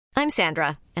I'm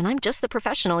Sandra, and I'm just the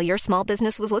professional your small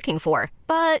business was looking for.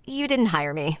 But you didn't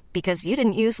hire me because you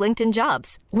didn't use LinkedIn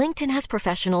Jobs. LinkedIn has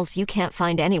professionals you can't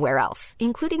find anywhere else,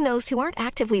 including those who aren't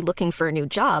actively looking for a new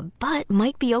job, but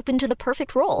might be open to the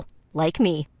perfect role, like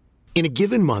me. In a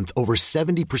given month, over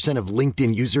 70% of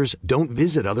LinkedIn users don't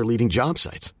visit other leading job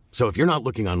sites. So if you're not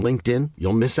looking on LinkedIn,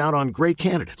 you'll miss out on great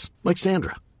candidates like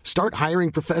Sandra. Start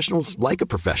hiring professionals like a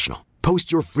professional.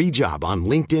 Post your free job on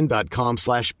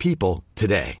linkedin.com/people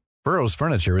today. Burrow's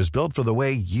furniture is built for the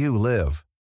way you live.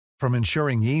 From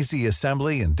ensuring easy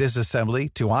assembly and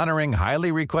disassembly to honoring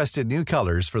highly requested new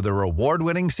colors for their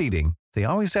award-winning seating, they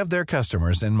always have their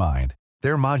customers in mind.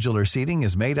 Their modular seating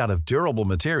is made out of durable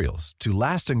materials to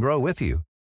last and grow with you.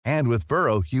 And with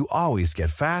Burrow, you always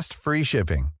get fast, free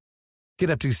shipping.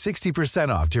 Get up to 60%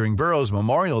 off during Burrow's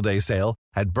Memorial Day sale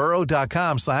at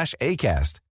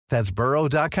burrow.com/ACAST. That's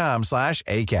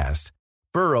burrow.com/ACAST.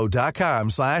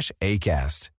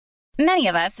 burrow.com/ACAST. Many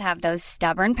of us have those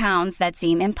stubborn pounds that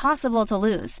seem impossible to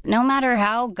lose, no matter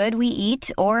how good we eat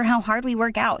or how hard we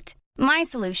work out. My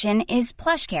solution is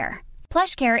PlushCare.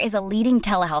 PlushCare is a leading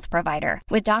telehealth provider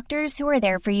with doctors who are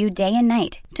there for you day and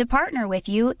night to partner with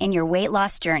you in your weight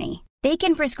loss journey. They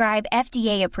can prescribe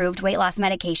FDA-approved weight loss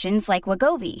medications like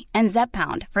Wegovy and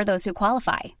Zepbound for those who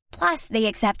qualify. Plus, they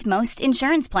accept most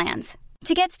insurance plans.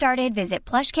 To get started, visit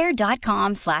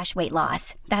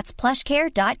plushcare.com/weightloss. That's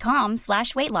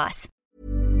plushcare.com/weightloss.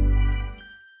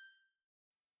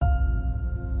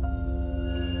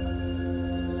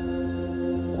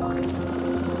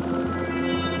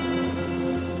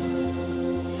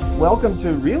 Welcome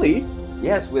to Really?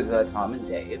 Yes, with Tom and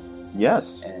Dave.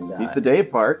 Yes, and he's the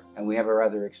Dave part. And we have a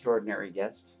rather extraordinary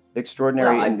guest.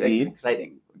 Extraordinary indeed.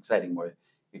 Exciting more.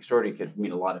 Extraordinary could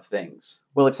mean a lot of things.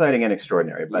 Well, exciting and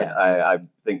extraordinary, but yeah. I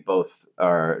think both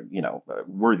are,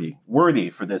 worthy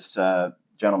for this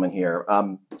gentleman here.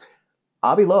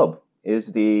 Avi Loeb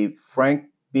is the Frank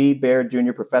B. Baird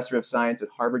Jr. Professor of Science at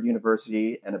Harvard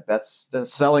University and a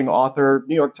best-selling author,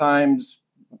 New York Times,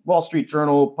 Wall Street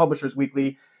Journal, Publishers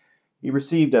Weekly. He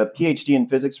received a PhD in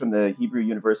physics from the Hebrew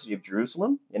University of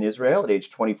Jerusalem in Israel at age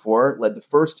 24, led the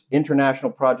first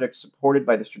international project supported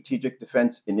by the Strategic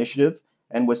Defense Initiative,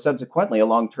 and was subsequently a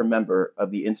long-term member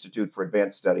of the Institute for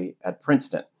Advanced Study at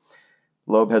Princeton.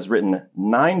 Loeb has written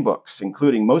 9 books,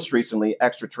 including most recently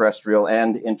Extraterrestrial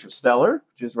and Interstellar,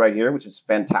 which is right here, which is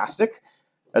fantastic,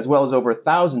 as well as over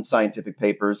 1,000 scientific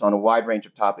papers on a wide range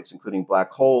of topics, including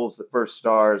black holes, the first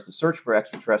stars, the search for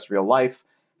extraterrestrial life,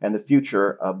 and the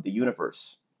future of the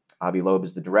universe. Avi Loeb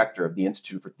is the director of the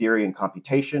Institute for Theory and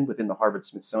Computation within the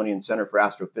Harvard-Smithsonian Center for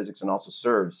Astrophysics and also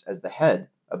serves as the head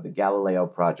of the Galileo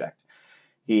Project.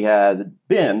 He has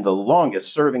been the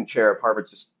longest-serving chair of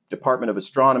Harvard's Department of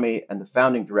Astronomy and the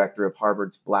founding director of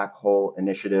Harvard's Black Hole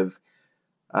Initiative.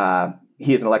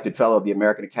 He is an elected fellow of the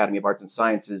American Academy of Arts and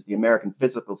Sciences, the American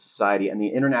Physical Society, and the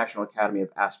International Academy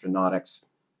of Astronautics.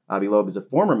 Avi Loeb is a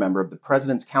former member of the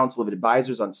President's Council of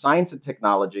Advisors on Science and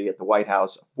Technology at the White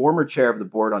House, a former chair of the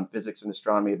Board on Physics and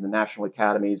Astronomy of the National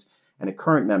Academies, and a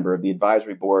current member of the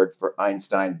Advisory Board for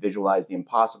Einstein Visualize the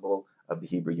Impossible of the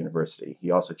Hebrew University.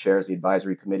 He also chairs the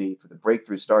Advisory Committee for the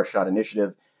Breakthrough Starshot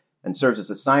Initiative and serves as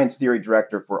the Science Theory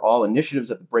Director for all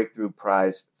initiatives at the Breakthrough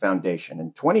Prize Foundation.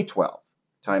 In 2012,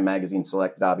 Time magazine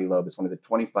selected Avi Loeb as one of the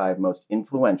 25 most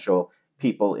influential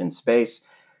people in space.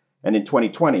 And in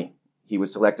 2020, he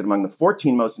was selected among the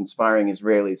 14 most inspiring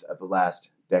Israelis of the last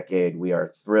decade. We are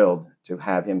thrilled to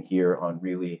have him here on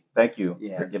Really. Thank you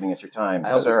for giving us your time,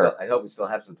 sir. I hope we still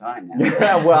have some time now.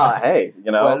 Yeah, well, hey,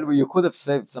 Well, you could have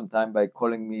saved some time by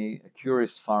calling me a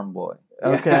curious farm boy.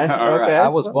 Okay, okay. I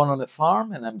was born on a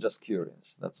farm, and I'm just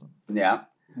curious. That's all. Yeah.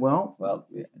 Well,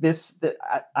 first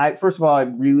of all,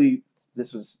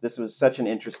 this was such an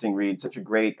interesting read, such a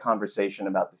great conversation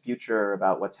about the future,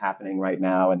 about what's happening right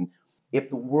now, and if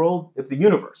the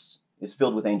universe is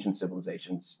filled with ancient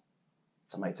civilizations,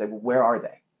 some might say, well, where are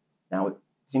they? Now, it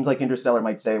seems like Interstellar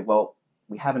might say, well,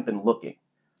 we haven't been looking.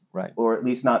 Right. Or at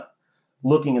least not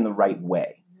looking in the right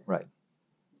way. Right.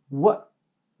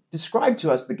 Describe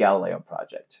to us the Galileo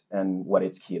Project and what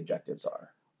its key objectives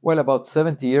are. Well, about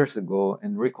 70 years ago,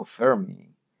 Enrico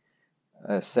Fermi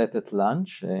sat at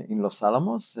lunch in Los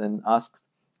Alamos and asked,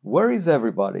 where is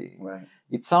everybody? Right.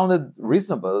 It sounded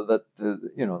reasonable that,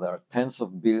 there are tens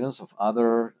of billions of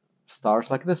other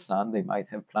stars like the sun. They might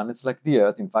have planets like the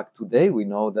Earth. In fact, today we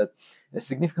know that a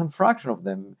significant fraction of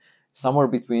them, somewhere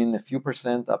between a few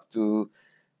percent up to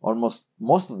almost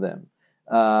most of them,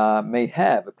 may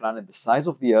have a planet the size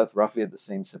of the Earth, roughly at the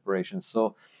same separation.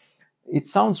 So it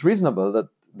sounds reasonable that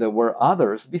there were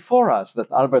others before us,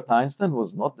 that Albert Einstein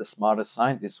was not the smartest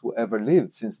scientist who ever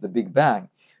lived since the Big Bang.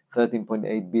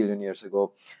 13.8 billion years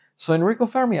ago. So Enrico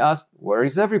Fermi asked, where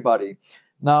is everybody?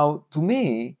 Now, to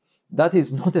me, that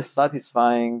is not a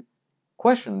satisfying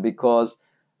question, because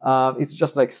it's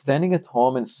just like standing at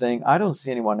home and saying, I don't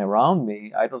see anyone around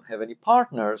me, I don't have any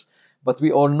partners. But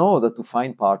we all know that to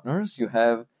find partners, you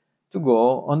have to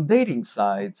go on dating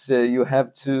sites. You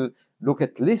have to look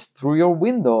at least through your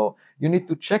window. You need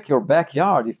to check your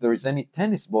backyard if there is any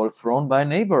tennis ball thrown by a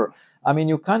neighbor. I mean,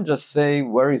 you can't just say,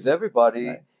 where is everybody?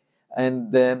 Right.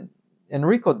 And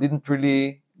Enrico didn't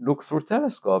really look through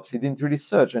telescopes. He didn't really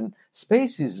search. And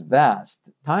space is vast.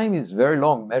 Time is very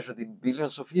long, measured in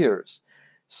billions of years.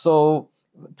 So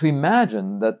to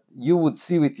imagine that you would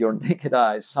see with your naked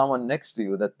eyes someone next to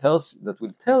you that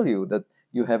will tell you that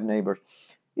you have neighbors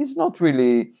is not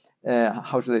really,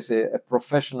 how should I say, a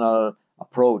professional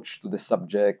approach to the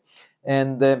subject.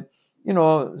 And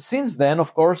since then,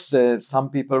 of course, some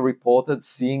people reported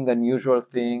seeing unusual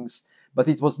things, but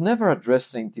it was never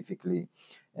addressed scientifically.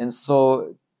 And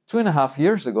so 2.5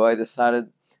 years ago, I decided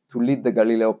to lead the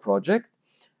Galileo project,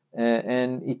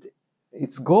 and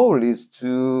its goal is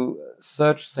to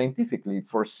search scientifically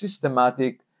for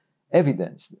systematic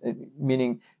evidence,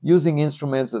 meaning using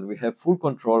instruments that we have full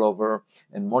control over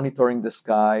and monitoring the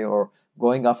sky, or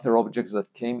going after objects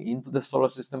that came into the solar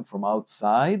system from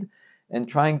outside and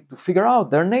trying to figure out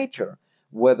their nature,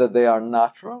 whether they are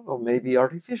natural or maybe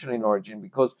artificial in origin,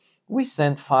 because we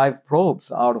sent 5 probes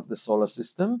out of the solar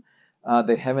system.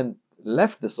 They haven't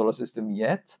left the solar system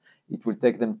yet. It will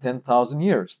take them 10,000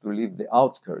 years to leave the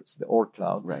outskirts, the Oort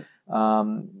cloud. Right.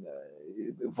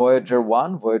 Voyager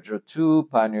 1, Voyager 2,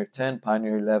 Pioneer 10,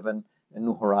 Pioneer 11, and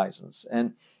New Horizons.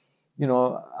 And,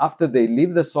 after they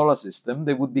leave the solar system,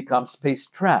 they would become space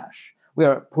trash. We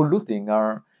are polluting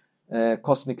our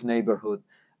cosmic neighborhood.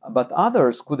 But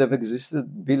others could have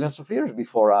existed billions of years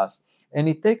before us. And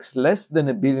it takes less than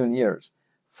 1 billion years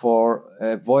for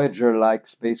a Voyager-like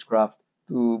spacecraft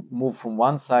to move from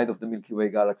one side of the Milky Way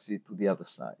galaxy to the other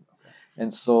side. Okay.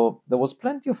 And so there was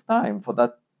plenty of time for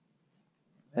that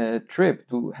trip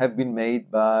to have been made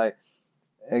by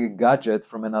a gadget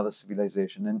from another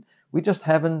civilization. And we just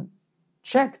haven't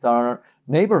checked our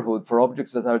neighborhood for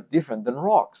objects that are different than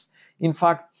rocks. In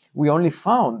fact, we only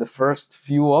found the first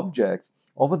few objects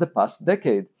over the past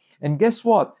decade. And guess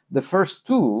what? The first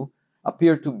 2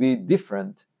 appear to be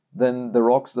different than the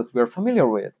rocks that we're familiar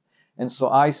with. And so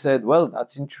I said, well,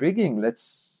 that's intriguing.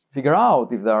 Let's figure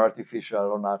out if they're artificial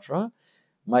or natural.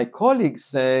 My colleagues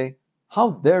say,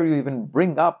 how dare you even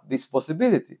bring up this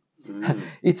possibility?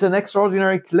 It's an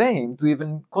extraordinary claim to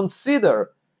even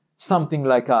consider something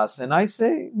like us. And I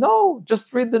say, no,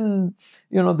 just read the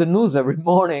news every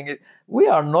morning. We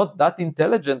are not that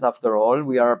intelligent after all.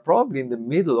 We are probably in the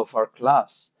middle of our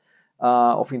class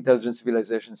of intelligent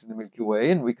civilizations in the Milky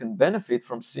Way, and we can benefit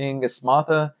from seeing a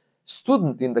smarter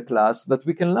student in the class that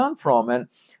we can learn from. And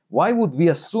why would we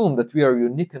assume that we are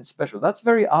unique and special? That's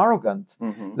very arrogant.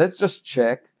 Mm-hmm. Let's just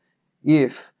check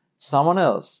if someone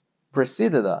else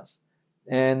preceded us.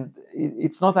 And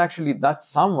it's not actually that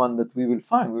someone that we will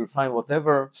find. We will find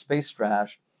whatever space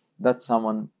trash that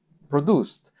someone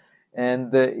produced.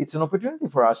 And it's an opportunity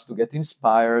for us to get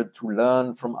inspired, to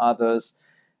learn from others,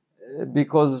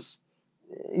 because,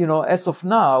 as of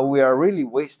now, we are really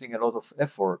wasting a lot of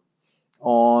effort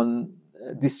on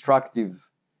destructive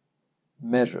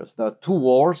measures. There are 2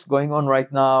 wars going on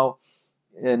right now,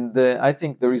 and I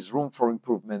think there is room for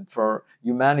improvement, for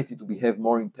humanity to behave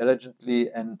more intelligently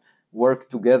and work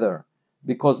together.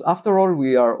 Because after all,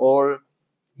 we are all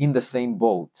in the same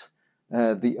boat,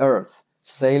 the Earth,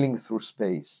 sailing through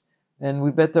space. And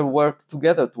we better work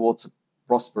together towards a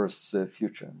prosperous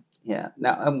future. Yeah.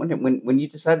 Now, I'm wondering, when you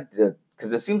decided to,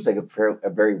 because it seems like a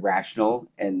very rational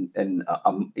and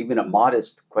even a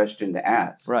modest question to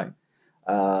ask. Right.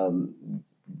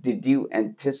 Did you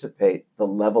anticipate the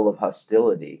level of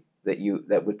hostility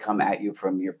that would come at you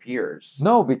from your peers?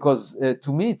 No, because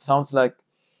to me it sounds like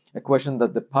a question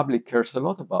that the public cares a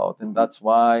lot about, and that's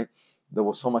why there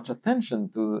was so much attention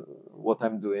to what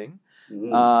I'm doing.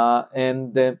 Mm-hmm.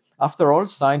 And after all,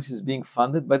 science is being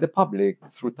funded by the public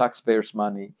through taxpayers'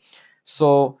 money.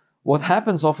 So what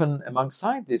happens often among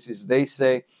scientists is they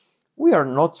say, we are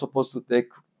not supposed to take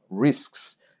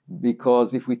risks,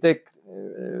 because if we take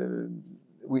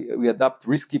we adopt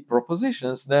risky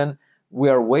propositions, then we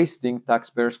are wasting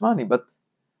taxpayers' money. But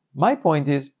my point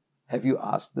is, have you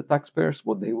asked the taxpayers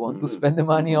what they want to spend the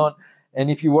money on? And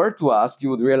if you were to ask, you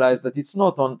would realize that it's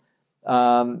not on,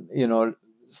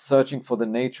 searching for the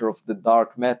nature of the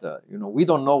dark matter. We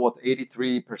don't know what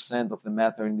 83% of the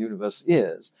matter in the universe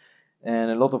is.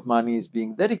 And a lot of money is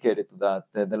being dedicated to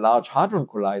that. The Large Hadron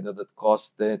Collider that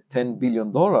cost $10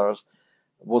 billion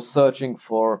was searching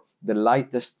for the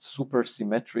lightest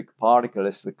supersymmetric particle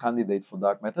as the candidate for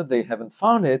dark matter. They haven't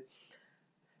found it.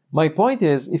 My point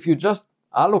is, if you just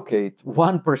allocate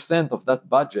 1% of that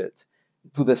budget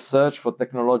to the search for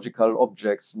technological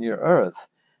objects near Earth,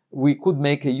 we could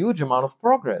make a huge amount of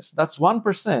progress. That's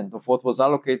 1% of what was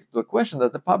allocated to a question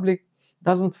that the public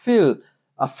doesn't feel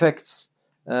affects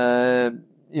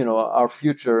our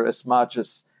future as much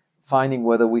as finding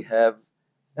whether we have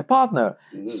a partner.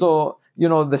 Mm-hmm. So,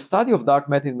 the study of dark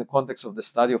matter is in the context of the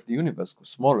study of the universe,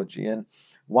 cosmology. And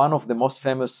one of the most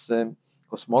famous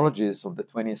cosmologists of the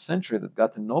 20th century that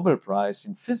got a Nobel Prize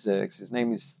in physics, his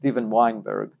name is Steven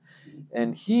Weinberg.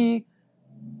 And he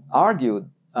argued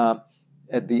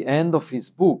at the end of his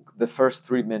book, the first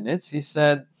 3 minutes, he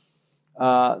said,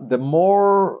 the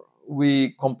more we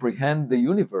comprehend the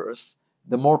universe,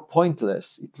 the more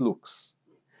pointless it looks.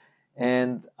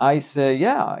 And I say,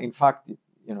 yeah, in fact,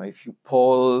 if you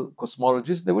poll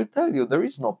cosmologists, they will tell you there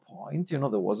is no point. There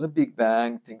was a Big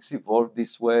Bang, things evolved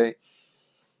this way.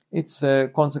 It's a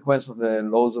consequence of the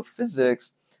laws of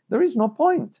physics. There is no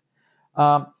point.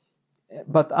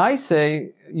 But I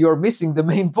say you're missing the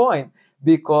main point,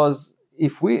 because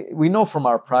if we know from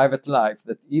our private life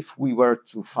that if we were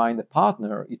to find a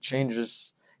partner, it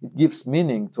gives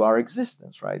meaning to our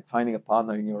existence, right? Finding a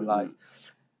partner in your life.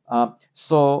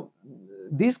 So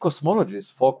these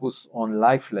cosmologists focus on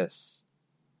lifeless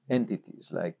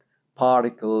entities like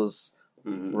particles,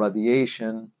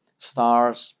 radiation,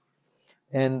 stars.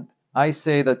 And I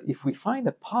say that if we find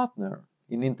a partner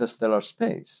in interstellar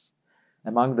space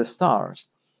among the stars,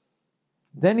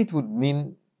 then it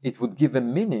would give a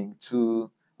meaning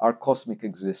to our cosmic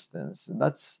existence. And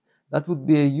that would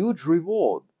be a huge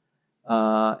reward.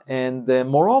 And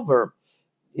moreover,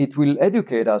 it will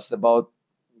educate us about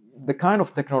the kind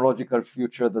of technological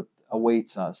future that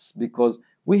awaits us, because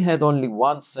we had only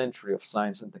 1 century of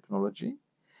science and technology.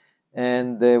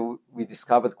 And we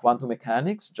discovered quantum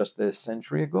mechanics just a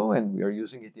century ago, and we are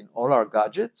using it in all our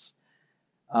gadgets.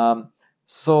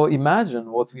 So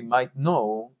imagine what we might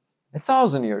know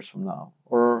 1,000 years from now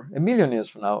or 1,000,000 years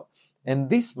from now. And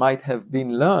this might have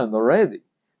been learned already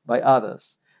by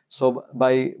others. So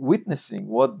by witnessing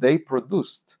what they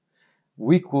produced,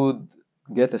 we could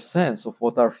get a sense of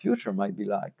what our future might be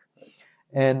like.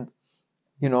 And,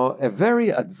 a very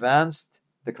advanced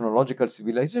technological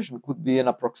civilization could be an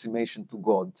approximation to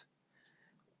God.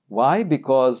 Why?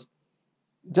 Because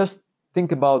just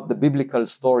think about the biblical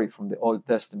story from the Old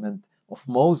Testament of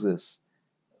Moses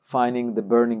finding the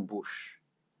burning bush.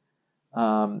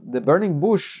 The burning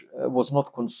bush was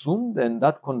not consumed, and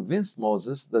that convinced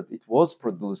Moses that it was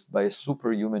produced by a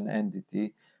superhuman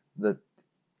entity that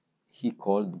he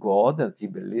called God, that he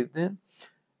believed in.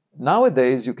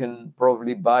 Nowadays, you can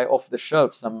probably buy off the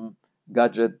shelf some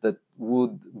gadget that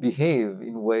would behave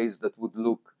in ways that would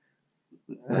look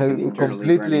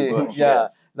completely, bush,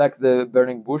 like the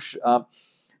burning bush.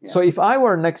 So if I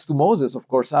were next to Moses, of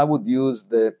course, I would use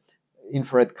the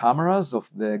infrared cameras of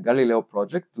the Galileo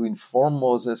project to inform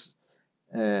Moses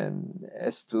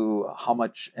as to how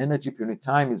much energy per unit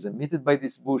time is emitted by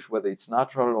this bush, whether it's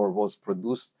natural or was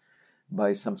produced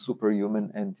by some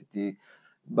superhuman entity.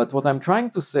 But what I'm trying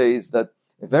to say is that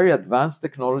a very advanced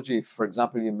technology, if, for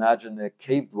example, you imagine a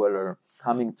cave dweller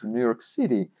coming to New York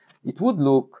City, it would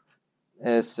look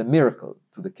as a miracle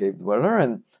to the cave dweller,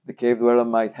 and the cave dweller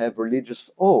might have religious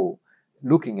awe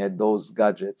looking at those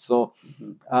gadgets. So,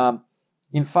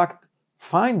 in fact,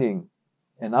 finding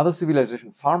another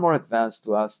civilization far more advanced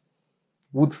to us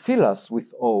would fill us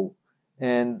with awe,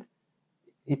 and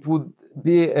it would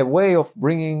be a way of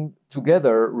bringing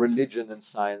together religion and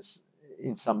science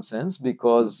in some sense,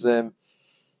 because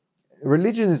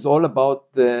religion is all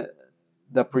about the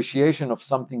appreciation of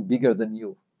something bigger than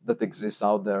you that exists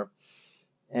out there.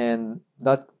 And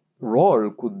that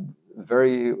role could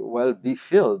very well be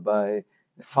filled by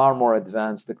a far more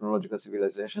advanced technological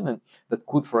civilization, and that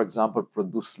could, for example,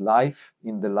 produce life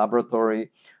in the laboratory,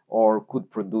 or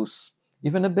could produce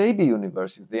even a baby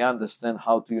universe if they understand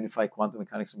how to unify quantum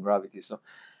mechanics and gravity. So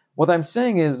what I'm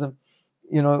saying is,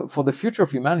 for the future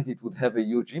of humanity, it would have a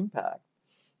huge impact.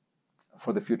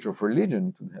 For the future of religion,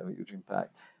 it would have a huge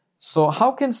impact. So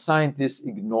how can scientists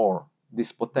ignore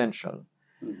this potential?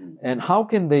 And how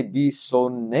can they be so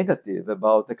negative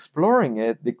about exploring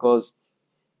it? Because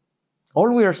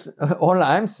all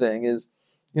I'm saying is,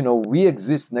 we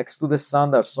exist next to the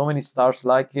sun. There are so many stars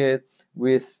like it,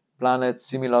 with planets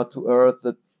similar to Earth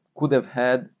that could have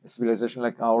had a civilization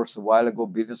like ours a while ago,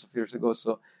 billions of years ago.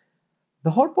 So the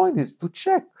whole point is to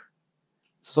check.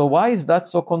 So why is that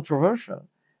so controversial?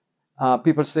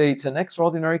 People say it's an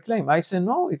extraordinary claim. I say,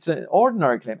 no, it's an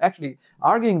ordinary claim. Actually,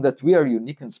 arguing that we are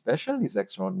unique and special is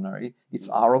extraordinary. It's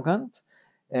arrogant.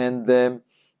 And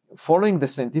following the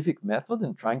scientific method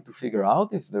and trying to figure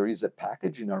out if there is a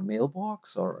package in our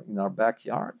mailbox or in our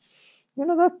backyard,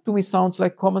 that to me sounds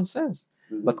like common sense.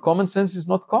 Mm-hmm. But common sense is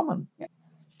not common. Yeah.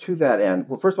 To that end,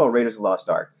 well, first of all, Raiders of the Lost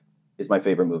Ark is my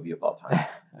favorite movie of all time.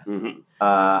 Mm-hmm.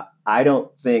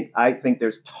 I think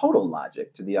there's total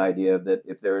logic to the idea that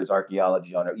if there is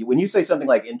archaeology on it, when you say something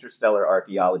like interstellar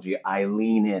archaeology, I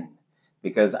lean in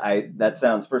because that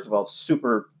sounds, first of all,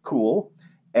 super cool.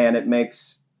 And it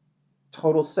makes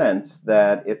total sense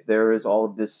that if there is all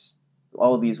of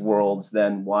these worlds,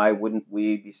 then why wouldn't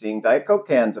we be seeing Diet Coke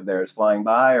cans of theirs flying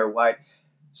by, or why?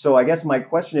 So I guess my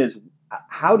question is,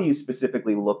 how do you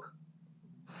specifically look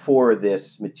for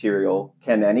this material?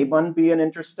 Can anyone be an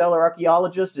interstellar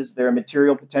archaeologist? Is there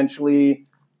material potentially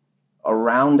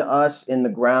around us in the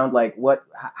ground? Like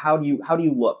how do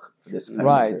you look for this kind of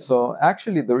material? Right. So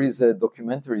actually there is a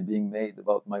documentary being made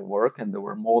about my work, and there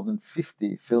were more than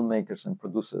 50 filmmakers and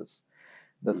producers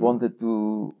that wanted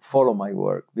to follow my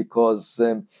work because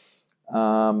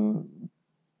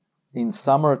in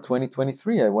summer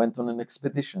 2023, I went on an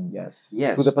expedition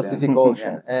to the Pacific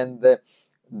Ocean. Yes. And the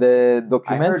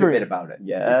documentary... I heard a bit about it.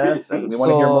 Yes, and we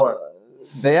want to hear more.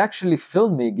 They actually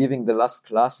filmed me giving the last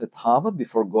class at Harvard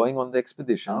before going on the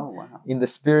expedition. Oh, wow. In the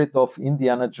spirit of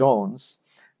Indiana Jones.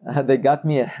 They got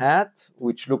me a hat,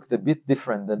 which looked a bit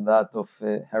different than that of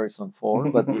Harrison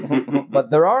Ford. But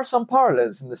there are some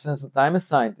parallels in the sense that I'm a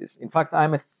scientist. In fact,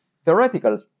 I'm a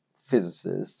theoretical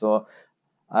physicist. So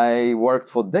I worked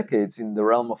for decades in the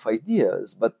realm of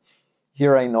ideas. But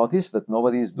here I noticed that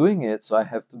nobody is doing it, so I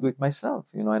have to do it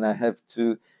myself, and I have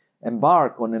to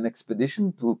embark on an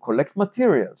expedition to collect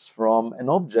materials from an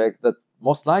object that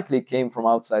most likely came from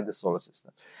outside the solar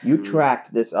system. You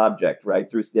tracked this object,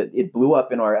 right? It blew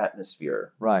up in our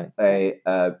atmosphere. Right.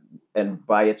 And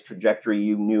by its trajectory,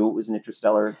 you knew it was an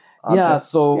interstellar object? Yeah,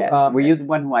 so... were you the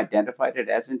one who identified it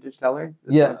as interstellar?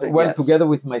 Together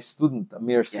with my student,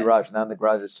 Amir Siraj, an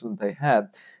undergraduate student I had.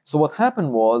 So what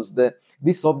happened was that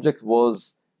this object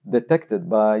was detected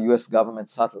by US government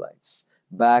satellites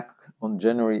back on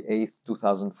January 8th,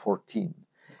 2014.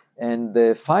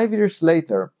 And 5 years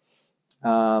later,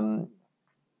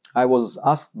 I was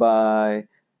asked by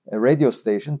a radio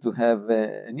station to have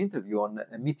an interview on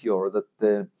a meteor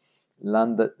that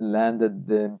landed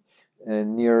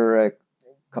near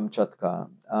Kamchatka.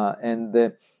 And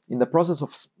in the process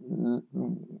of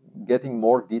getting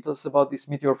more details about this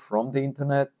meteor from the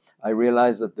internet, I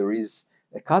realized that there is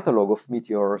a catalog of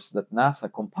meteors that NASA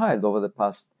compiled over the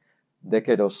past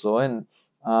decade or so. And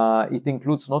it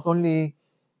includes not only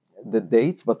the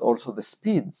dates, but also the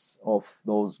speeds of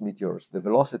those meteors, the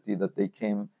velocity that they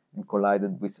came and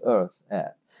collided with Earth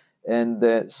at.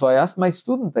 And so I asked my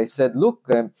student, I said, look,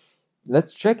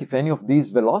 let's check if any of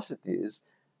these velocities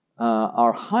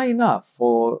are high enough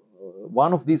for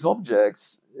one of these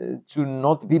objects to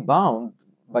not be bound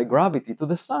by gravity to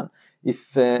the sun.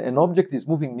 If an object is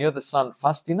moving near the sun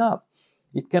fast enough,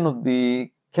 it cannot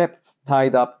be kept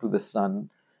tied up to the sun.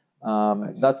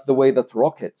 That's the way that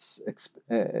rockets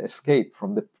escape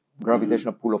from the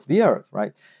gravitational pull of the Earth,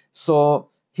 right? So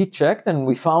he checked, and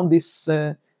we found this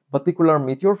particular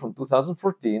meteor from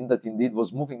 2014 that indeed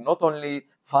was moving not only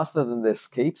faster than the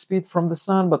escape speed from the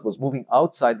sun, but was moving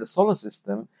outside the solar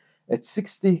system at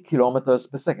 60 kilometers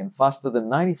per second, faster than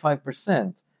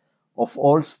 95% of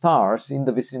all stars in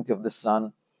the vicinity of the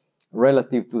sun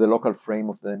relative to the local frame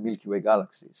of the Milky Way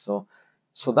galaxy. So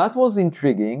that was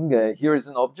intriguing. Here is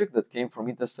an object that came from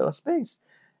interstellar space.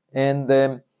 And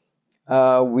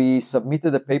we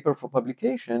submitted a paper for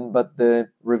publication, but the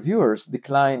reviewers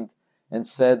declined and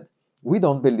said, we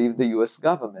don't believe the US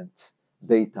government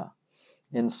data.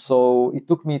 And so it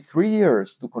took me 3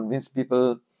 years to convince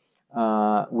people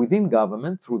within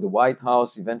government, through the White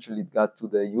House. Eventually it got to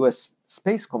the US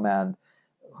Space Command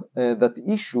that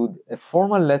issued a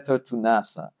formal letter to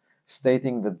NASA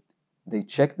stating that they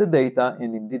checked the data,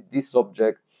 and indeed this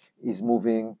object is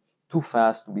moving too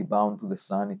fast to be bound to the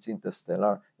sun. It's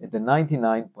interstellar at the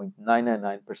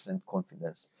 99.999%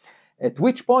 confidence. At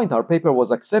which point our paper was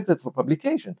accepted for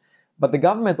publication. But the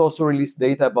government also released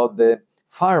data about the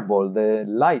fireball, the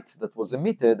light that was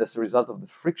emitted as a result of the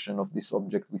friction of this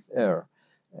object with air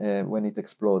when it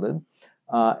exploded.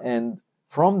 And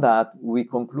from that, we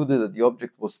concluded that the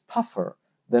object was tougher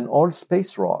than all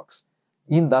space rocks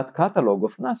in that catalog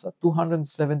of NASA,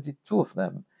 272 of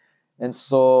them. And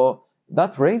so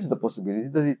that raised the possibility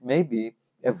that it may be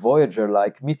a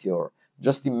Voyager-like meteor.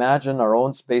 Just imagine our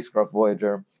own spacecraft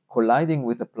Voyager colliding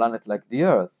with a planet like the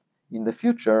Earth in the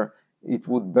future, it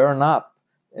would burn up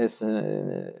as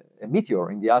a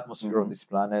meteor in the atmosphere of this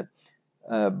planet,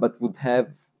 but would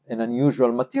have an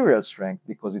unusual material strength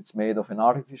because it's made of an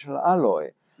artificial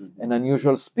alloy, an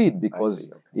unusual speed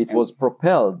because it was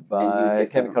propelled by a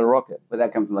chemical rocket. Would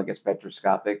that come from like a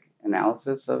spectroscopic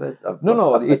analysis of it?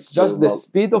 No, it's just the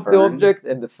speed of the object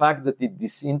and the fact that it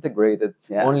disintegrated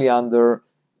only under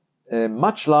a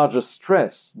much larger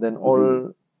stress than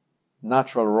all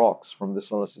natural rocks from the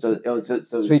solar system.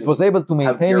 So it was able to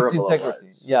maintain its integrity.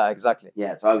 Yeah, exactly.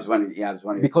 Yeah, so I was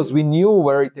wondering. Because we knew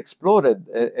where it exploded.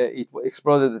 It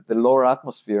exploded at the lower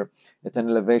atmosphere at an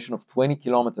elevation of 20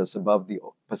 kilometers above the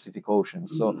Pacific Ocean.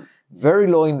 So very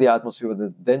low in the atmosphere, the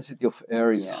density of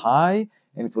air is high,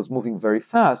 and it was moving very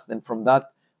fast. And from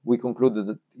that, we concluded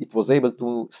that it was able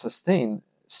to sustain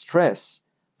stress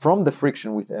from the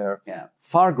friction with air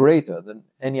far greater than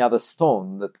any other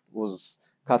stone that was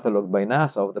cataloged by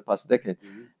NASA over the past decade.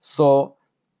 So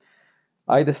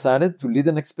I decided to lead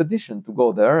an expedition to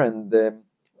go there and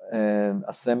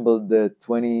assembled the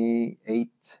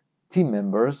 28 team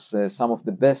members, some of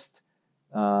the best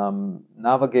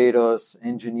navigators,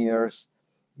 engineers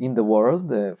in the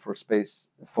world for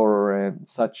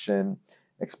such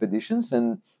expeditions.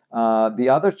 And the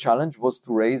other challenge was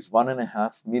to raise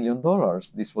 $1.5 million.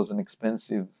 This was an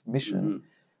expensive mission.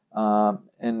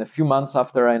 And a few months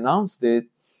after I announced it,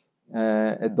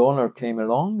 a donor came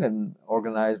along and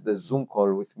organized a Zoom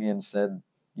call with me and said,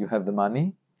 "You have the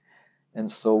money."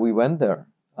 And so we went there.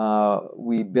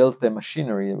 We built a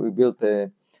machinery. We built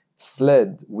a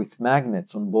sled with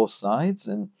magnets on both sides.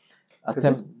 And because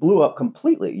this blew up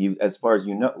completely, as far as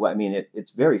you know. I mean,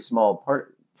 it's very small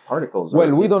particles.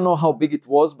 Well, we don't know how big it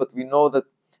was, but we know that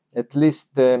at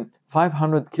least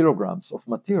 500 kilograms of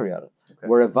material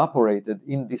were evaporated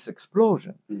in this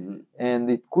explosion. And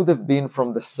it could have been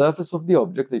from the surface of the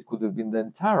object, it could have been the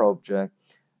entire object.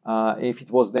 If it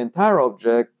was the entire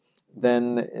object,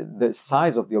 then the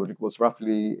size of the object was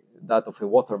roughly that of a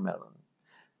watermelon,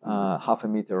 half a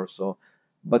meter or so.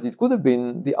 But it could have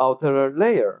been the outer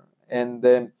layer. And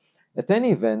at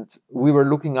any event, we were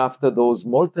looking after those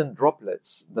molten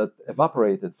droplets that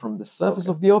evaporated from the surface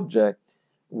of the object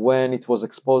when it was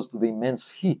exposed to the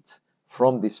immense heat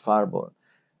from this fireball.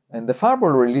 And the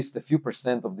fireball released a few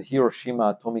percent of the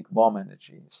Hiroshima atomic bomb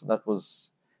energy. So that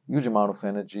was a huge amount of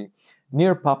energy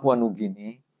near Papua New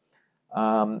Guinea.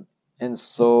 And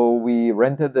so we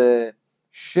rented a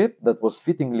ship that was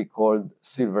fittingly called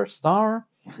Silver Star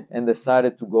and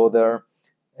decided to go there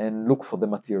and look for the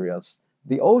materials.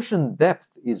 The ocean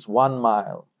depth is 1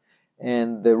 mile,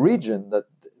 and the region that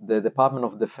the Department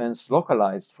of Defense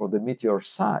localized for the meteor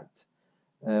site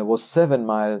was 7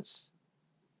 miles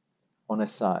on a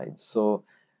side. So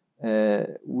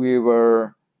we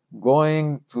were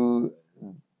going to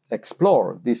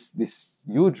explore this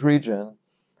huge region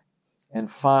and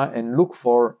look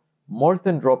for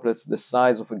molten droplets the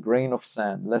size of a grain of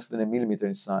sand, less than a millimeter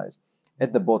in size,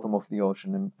 at the bottom of the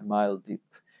ocean, a mile deep.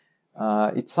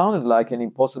 It sounded like an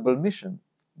impossible mission,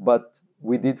 but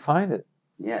we did find it.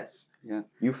 Yes. Yeah.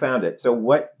 You found it. So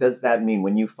what does that mean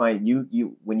when you find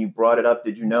when you brought it up?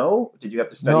 Did you know? Did you have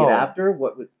to study it after?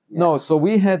 What was? Yeah. No. So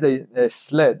we had a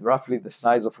sled roughly the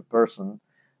size of a person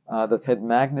that had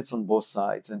magnets on both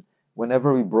sides, and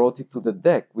whenever we brought it to the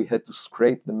deck, we had to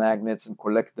scrape the magnets and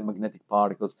collect the magnetic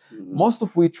particles, most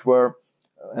of which were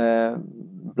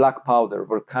black powder,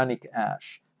 volcanic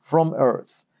ash from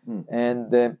Earth.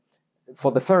 And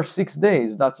for the first 6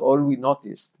 days, that's all we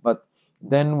noticed. But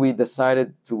then we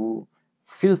decided to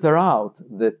filter out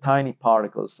the tiny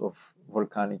particles of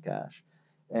volcanic ash.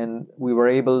 And we were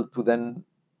able to then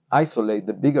isolate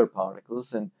the bigger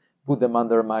particles and put them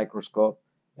under a microscope.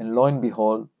 And lo and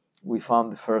behold, we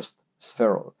found the first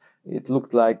spheral. It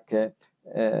looked like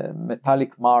a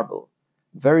metallic marble,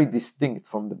 very distinct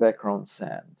from the background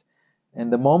sand.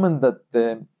 And the moment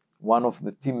that one of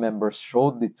the team members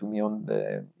showed it to me on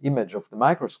the image of the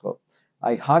microscope,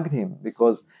 I hugged him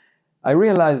because I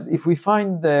realized if we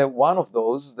find one of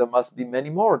those, there must be many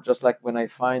more. Just like when I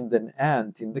find an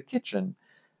ant in the kitchen,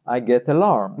 I get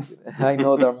alarmed. I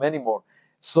know there are many more.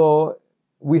 So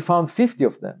we found 50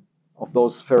 of them, of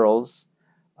those spherals,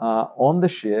 on the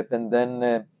ship. And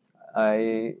then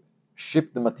I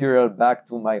shipped the material back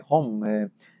to my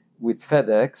home with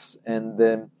FedEx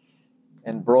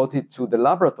and brought it to the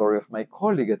laboratory of my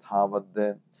colleague at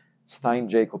Harvard, Stein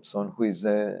Jacobson, who is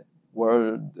a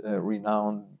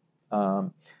world-renowned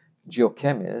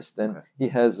geochemist, and he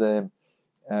has a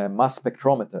mass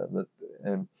spectrometer that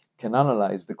can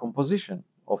analyze the composition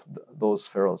of those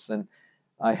spherals. And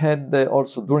I had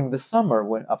also during the summer,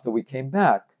 after we came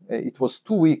back, it was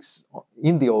 2 weeks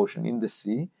in the ocean, in the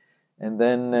sea, And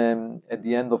then at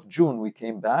the end of June, we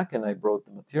came back and I brought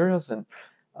the materials. And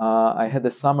I had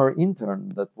a summer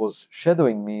intern that was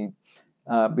shadowing me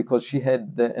because she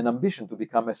had an ambition to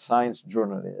become a science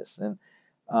journalist. And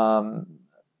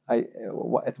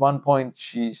at one point,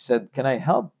 she said, "Can I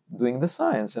help doing the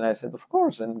science?" And I said, "Of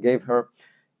course," and gave her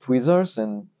tweezers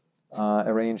and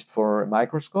arranged for a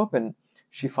microscope. And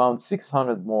she found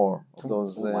 600 more of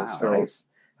those spherules.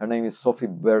 Her name is Sophie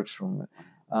Bergstrom.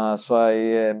 So I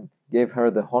gave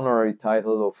her the honorary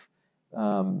title of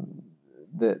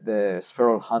the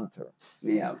spheral hunter.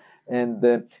 Yeah. And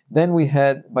then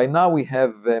by now we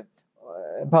have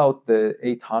about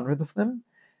 800 of them.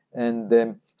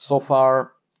 And so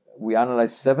far we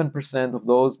analyzed 7% of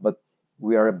those, but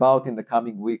we are about in the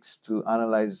coming weeks to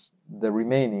analyze the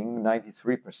remaining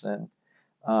 93%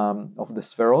 of the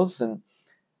spherules. And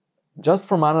just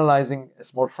from analyzing a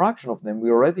small fraction of them, we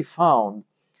already found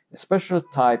a special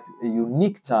type, a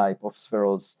unique type of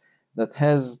spherules that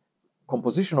has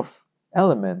composition of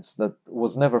elements that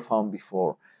was never found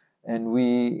before. And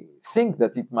we think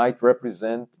that it might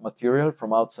represent material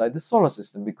from outside the solar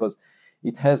system because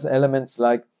it has elements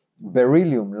like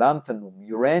beryllium, lanthanum,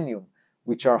 uranium,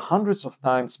 which are hundreds of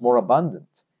times more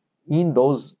abundant in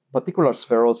those particular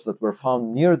spherules that were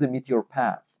found near the meteor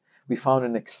path. We found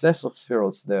an excess of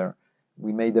spherules there.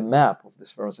 We made a map of the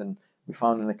spherules and we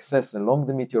found an excess along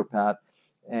the meteor path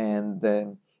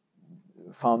and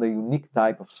found a unique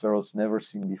type of spherules never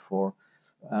seen before,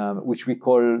 which we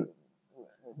call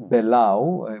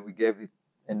Belau. We gave it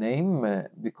a name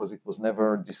because it was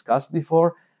never discussed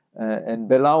before. And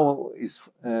Belau is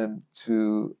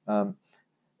to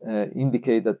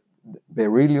indicate that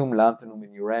beryllium, lanthanum,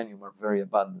 and uranium are very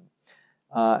abundant.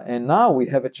 And now we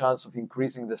have a chance of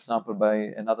increasing the sample by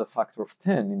another factor of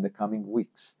 10 in the coming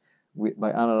weeks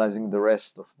by analyzing the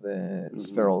rest of the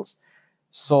spherules.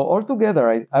 So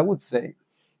altogether, I would say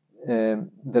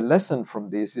the lesson from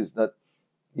this is that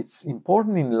it's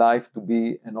important in life to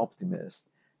be an optimist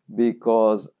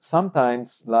because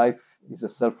sometimes life is a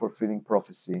self-fulfilling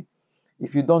prophecy.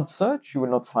 If you don't search, you will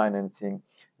not find anything.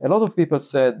 A lot of people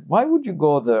said, why would you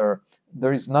go there?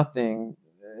 There is nothing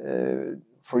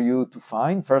for you to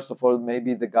find. First of all,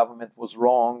 maybe the government was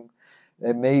wrong.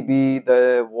 Maybe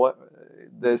there weren't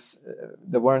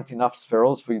enough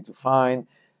spherules for you to find.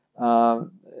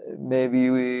 Maybe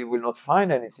we will not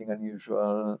find anything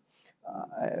unusual.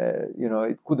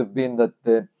 It could have been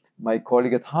that my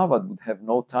colleague at Harvard would have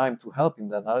no time to help in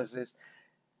the analysis.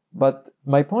 But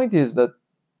my point is that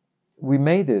we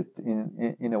made it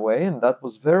in a way, and that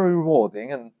was very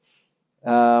rewarding. And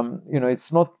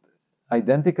it's not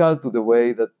identical to the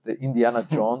way that the Indiana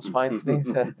Jones finds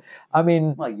things. I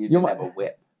mean, well, you didn't have a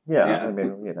whip. Yeah, I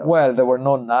mean, Well, there were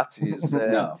no Nazis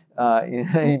No.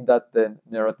 in that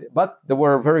narrative, but there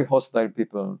were very hostile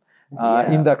people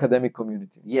in the academic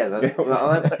community. Yeah, that's we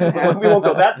won't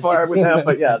go that far with that,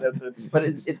 but yeah. But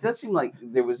it does seem like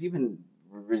there was even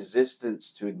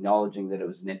resistance to acknowledging that it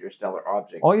was an interstellar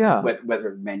object. Oh, yeah.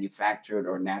 Whether manufactured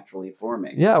or naturally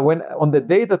forming. Yeah, when on the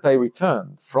day that I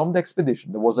returned from the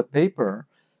expedition, there was a paper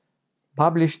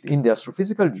published in the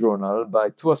Astrophysical Journal by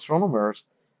two astronomers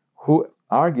who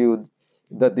argued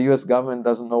that the U.S. government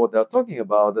doesn't know what they're talking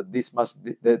about, that this must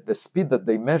be the speed that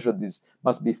they measured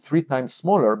must be 3 times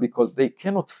smaller because they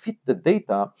cannot fit the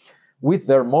data with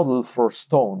their model for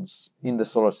stones in the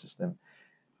solar system.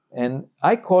 And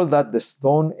I call that the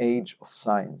Stone Age of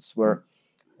science, where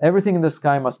everything in the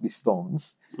sky must be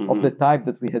stones of the type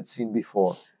that we had seen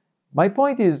before. My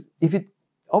point is, if it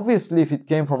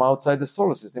came from outside the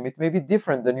solar system, it may be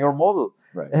different than your model.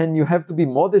 Right. And you have to be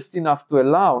modest enough to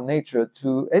allow nature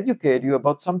to educate you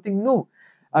about something new.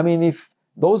 I mean, if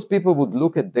those people would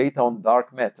look at data on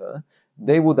dark matter,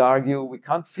 they would argue we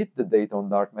can't fit the data on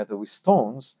dark matter with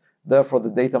stones, therefore the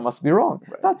data must be wrong.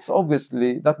 Right.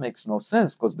 That makes no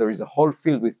sense because there is a whole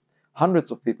field with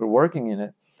hundreds of people working in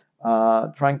it,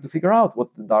 trying to figure out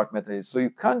what the dark matter is. So you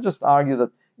can't just argue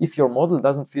that if your model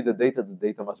doesn't fit the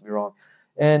data must be wrong.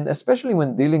 And especially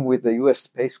when dealing with the US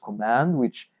Space Command,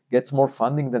 which gets more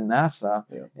funding than NASA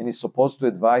and is supposed to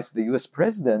advise the US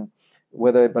president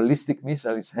whether a ballistic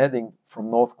missile is heading from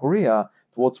North Korea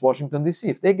towards Washington, D.C.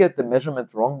 If they get the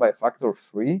measurement wrong by a factor of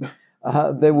 3,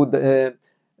 they would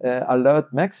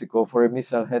alert Mexico for a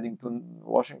missile heading to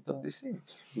Washington, D.C.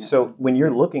 So when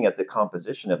you're looking at the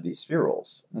composition of these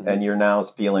spherules and you're now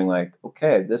feeling like,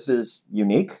 okay, this is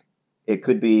unique. It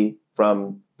could be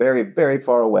from very, very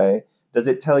far away. Does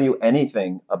it tell you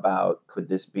anything about could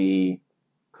this be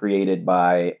created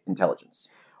by intelligence?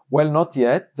 Well, not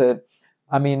yet.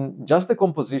 Just the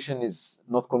composition is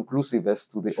not conclusive as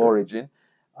to the origin.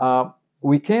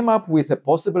 we came up with a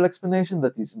possible explanation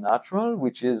that is natural,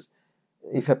 which is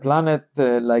if a planet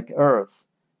like Earth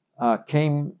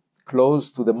came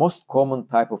close to the most common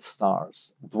type of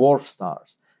stars, dwarf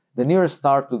stars. The nearest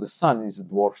star to the sun is a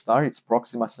dwarf star. It's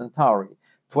Proxima Centauri,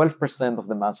 12% of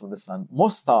the mass of the sun.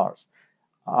 Most stars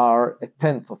are a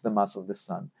tenth of the mass of the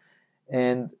sun.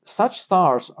 And such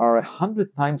stars are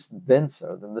 100 times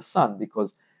denser than the sun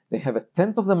because they have a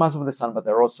tenth of the mass of the sun, but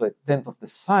they're also a tenth of the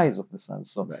size of the sun.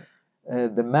 So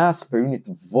the mass per unit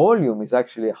volume is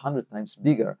actually 100 times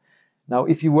bigger. Now,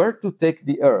 if you were to take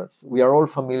the Earth, we are all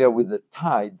familiar with the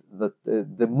tide that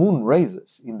the moon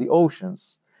raises in the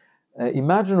oceans.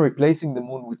 Imagine replacing the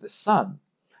moon with the sun,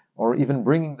 or even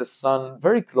bringing the sun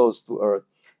very close to Earth.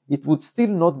 It would still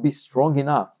not be strong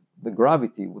enough. The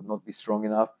gravity would not be strong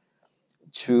enough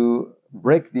to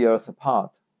break the Earth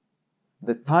apart.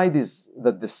 The tide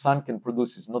that the sun can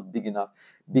produce is not big enough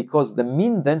because the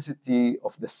mean density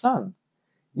of the sun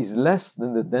is less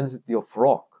than the density of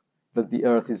rock that the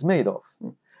Earth is made of.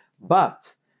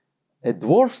 But a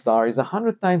dwarf star is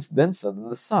 100 times denser than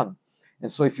the sun.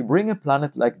 And so if you bring a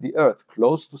planet like the Earth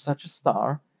close to such a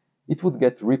star, it would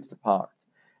get ripped apart.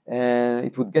 And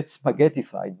it would get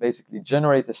spaghettified, basically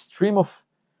generate a stream of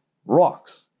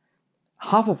rocks,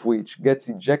 half of which gets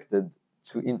ejected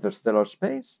to interstellar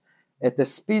space at a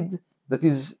speed that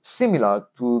is similar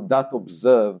to that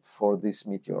observed for this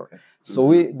meteor. Okay.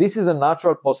 So this is a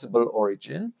natural possible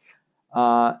origin,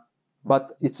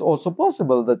 but it's also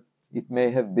possible that it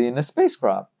may have been a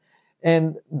spacecraft.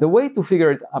 And the way to figure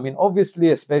it, I mean,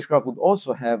 obviously a spacecraft would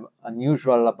also have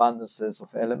unusual abundances of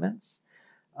elements.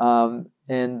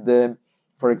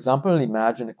 For example,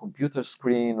 imagine a computer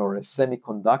screen or a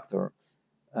semiconductor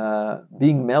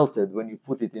being melted when you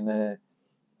put it in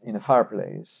a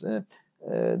fireplace.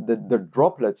 The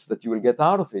droplets that you will get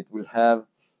out of it will have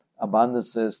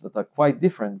abundances that are quite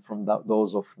different from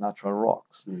those of natural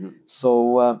rocks. Mm-hmm.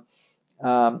 So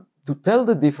to tell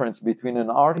the difference between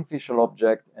an artificial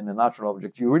object and a natural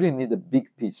object, you really need a big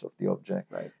piece of the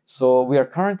object. Right. So we are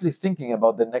currently thinking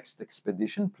about the next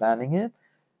expedition, planning it,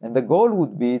 and the goal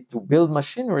would be to build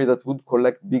machinery that would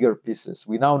collect bigger pieces.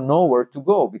 We now know where to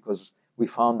go because we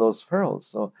found those ferrules.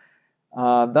 So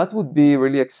that would be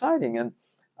really exciting. And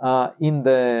in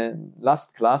the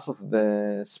last class of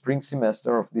the spring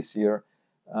semester of this year,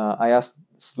 I asked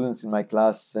students in my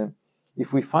class,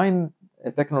 if we find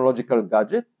a technological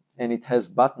gadget and it has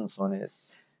buttons on it,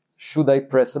 should I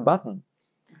press a button?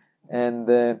 And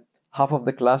half of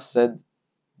the class said,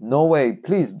 no way,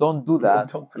 please don't do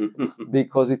that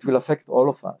because it will affect all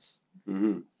of us.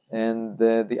 Mm-hmm. And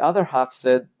the other half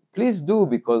said, please do,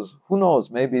 because who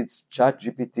knows, maybe it's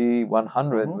ChatGPT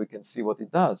 100, we can see what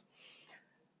it does.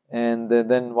 And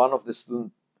then one of the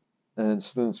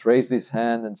students raised his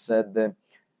hand and said,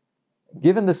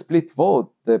 given the split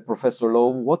vote, Professor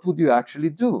Loeb, what would you actually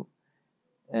do?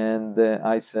 And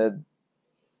I said,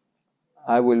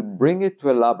 I will bring it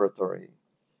to a laboratory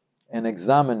and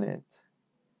examine it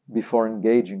before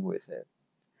engaging with it.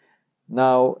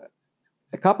 Now,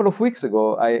 a couple of weeks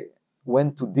ago, I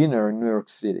went to dinner in New York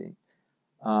City.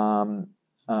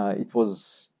 It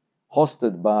was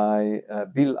hosted by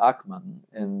Bill Ackman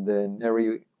and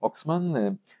Neri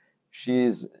Oxman.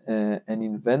 She's an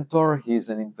inventor, he's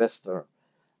an investor.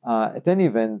 At any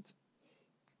event,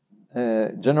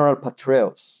 General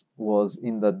Petraeus was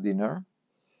in that dinner,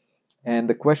 and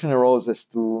the question arose as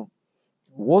to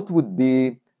what would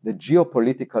be the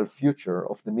geopolitical future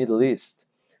of the Middle East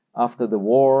after the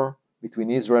war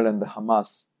between Israel and the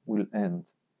Hamas will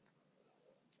end.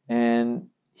 And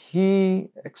he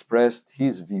expressed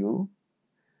his view,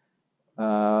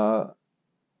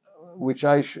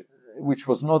 which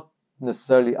was not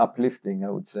necessarily uplifting, I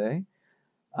would say.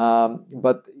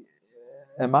 But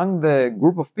among the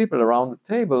group of people around the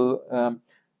table,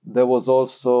 there was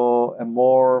also a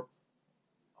more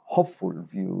hopeful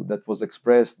view that was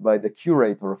expressed by the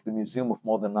curator of the Museum of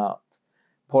Modern Art,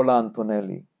 Paula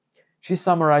Antonelli. She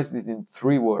summarized it in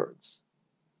 3 words: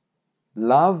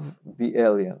 love the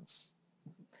aliens.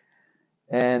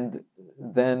 And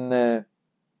then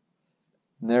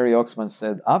Neri Oxman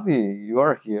said, Avi, you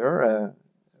are here.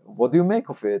 What do you make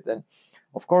of it? And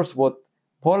of course, what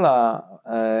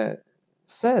Paula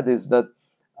said is that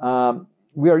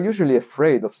we are usually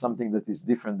afraid of something that is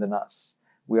different than us.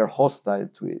 We are hostile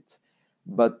to it.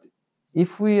 But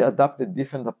if we adopt a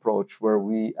different approach where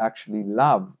we actually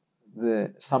love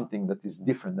something that is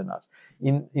different than us,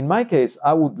 in my case,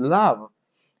 I would love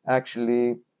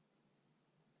actually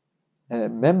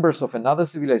members of another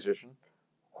civilization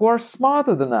who are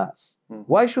smarter than us. Mm-hmm.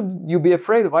 Why should you be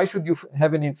afraid? Why should you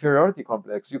have an inferiority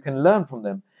complex? You can learn from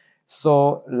them.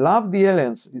 So love the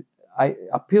aliens,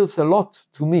 appeals a lot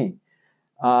to me.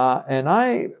 And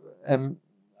I am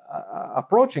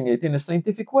approaching it in a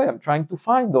scientific way. I'm trying to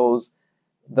find those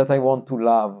that I want to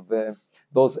love,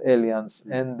 those aliens.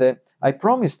 And I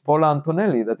promised Paula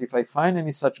Antonelli that if I find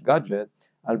any such gadget,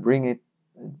 I'll bring it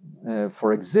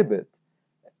for exhibit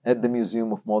at the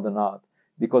Museum of Modern Art.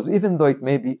 Because even though it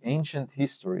may be ancient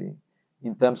history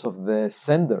in terms of the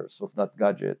senders of that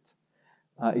gadget,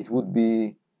 it would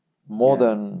be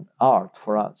modern art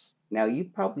for us. Now, you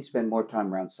probably spend more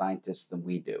time around scientists than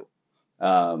we do.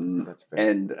 That's fair.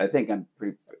 And I think I'm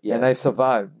pretty... Yeah. And I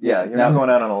survived. Yeah, you're not going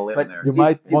out on a limb But there. You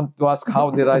might want to ask, how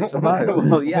did I survive?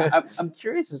 Well, yeah, I'm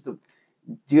curious as to,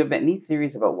 do you have any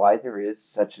theories about why there is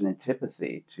such an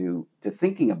antipathy to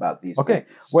thinking about these Okay,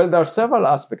 things? well, there are several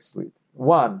aspects to it.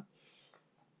 One,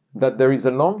 that there is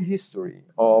a long history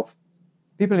of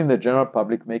people in the general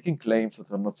public making claims that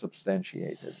are not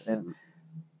substantiated. And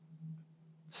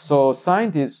so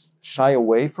scientists shy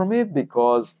away from it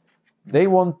because they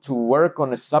want to work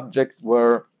on a subject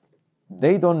where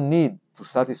they don't need to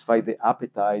satisfy the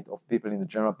appetite of people in the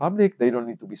general public. They don't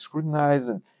need to be scrutinized.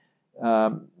 And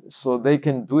so they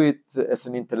can do it as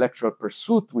an intellectual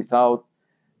pursuit without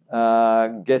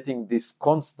getting this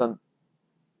constant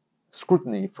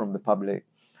scrutiny from the public.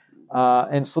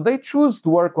 And so they choose to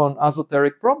work on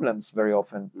esoteric problems very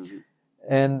often. Mm-hmm.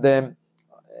 And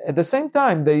at the same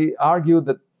time, they argue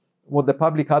that what the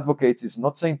public advocates is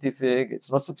not scientific,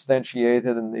 it's not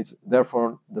substantiated, and it's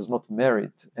therefore does not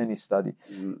merit any study.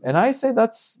 Mm-hmm. And I say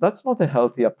that's not a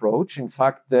healthy approach. In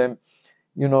fact, there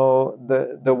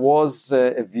was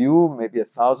a view maybe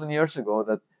 1,000 years ago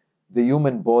that the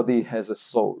human body has a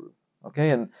soul,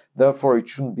 okay, and therefore it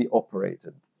shouldn't be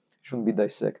operated, shouldn't be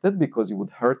dissected, because you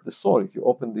would hurt the soul if you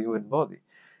open the human body.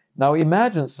 Now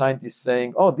imagine scientists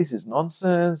saying, "Oh, this is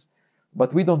nonsense,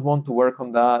 but we don't want to work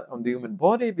on that on the human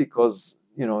body because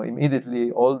immediately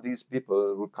all these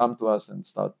people will come to us and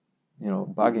start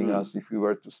bugging Mm-hmm. us if we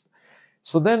were to."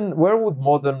 So then, where would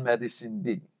modern medicine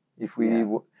be if we?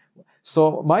 Yeah.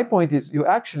 So my point is, you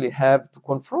actually have to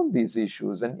confront these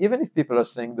issues, and even if people are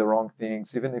saying the wrong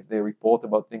things, even if they report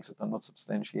about things that are not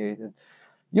substantiated,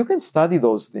 you can study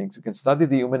those things. You can study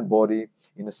the human body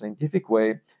in a scientific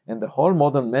way, and the whole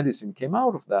modern medicine came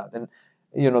out of that. And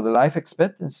the life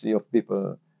expectancy of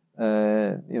people,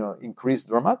 increased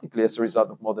dramatically as a result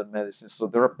of modern medicine. So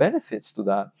there are benefits to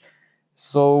that.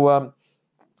 So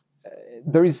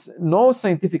there is no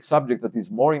scientific subject that is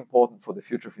more important for the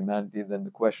future of humanity than the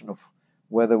question of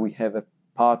whether we have a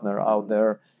partner out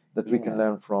there that we can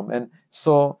learn from. And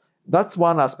so that's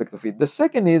one aspect of it. The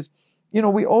second is,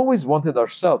 we always wanted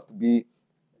ourselves to be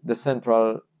the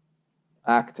central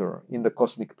actor in the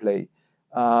cosmic play.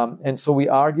 And so we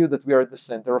argue that we are at the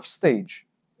center of stage,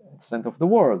 the center of the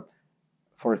world,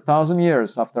 for 1,000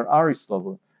 years after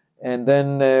Aristotle. And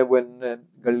then when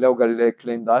Galileo Galilei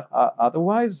claimed that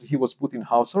otherwise, he was put in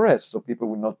house arrest, so people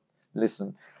would not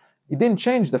listen. It didn't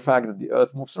change the fact that the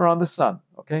Earth moves around the sun,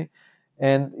 okay?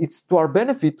 And it's to our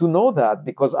benefit to know that,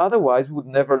 because otherwise we would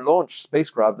never launch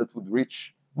spacecraft that would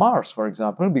reach Mars, for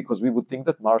example, because we would think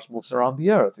that Mars moves around the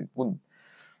Earth. It wouldn't.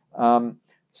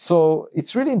 So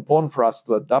it's really important for us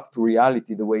to adapt to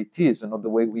reality the way it is and not the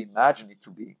way we imagine it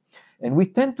to be. And we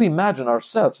tend to imagine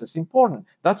ourselves as important.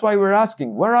 That's why we're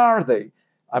asking, where are they?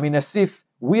 I mean, as if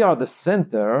we are the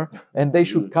center and they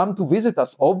should come to visit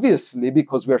us, obviously,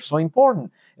 because we are so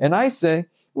important. And I say,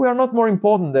 we are not more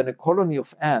important than a colony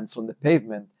of ants on the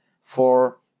pavement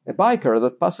for a biker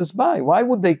that passes by. Why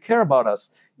would they care about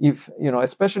us if,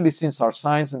 especially since our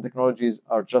science and technologies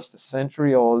are just a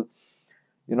century old?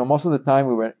 Most of the time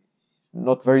we were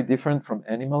not very different from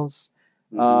animals.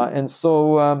 Mm-hmm. And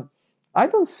so I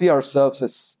don't see ourselves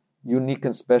as unique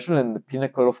and special and the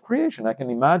pinnacle of creation. I can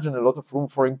imagine a lot of room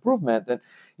for improvement. And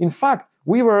in fact,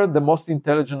 we were the most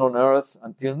intelligent on Earth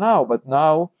until now, but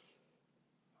now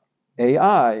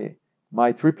AI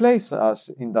might replace us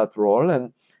in that role,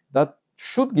 and that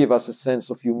should give us a sense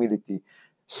of humility.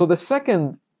 So the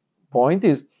second point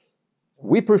is,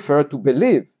 we prefer to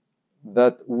believe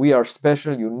that we are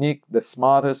special, unique, the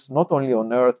smartest, not only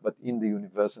on Earth, but in the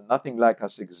universe, and nothing like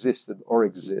us existed or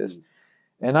exists.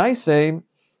 Mm-hmm. And I say,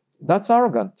 that's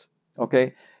arrogant,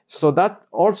 okay? So that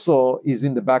also is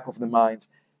in the back of the minds.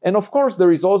 And of course,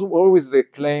 there is also always the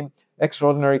claim,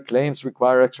 extraordinary claims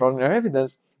require extraordinary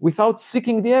evidence, without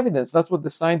seeking the evidence. That's what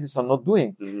the scientists are not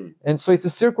doing. Mm-hmm. And so it's a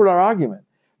circular argument.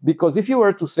 Because if you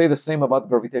were to say the same about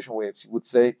gravitational waves, you would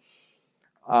say,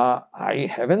 I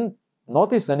haven't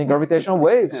noticed any gravitational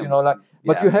waves,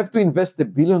 but you have to invest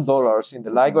 $1 billion in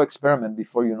the LIGO experiment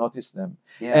before you notice them.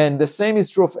 Yeah. And the same is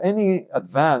true of any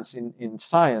advance in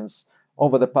science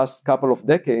over the past couple of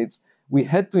decades. we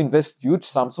had to invest huge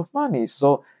sums of money.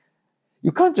 So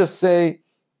you can't just say,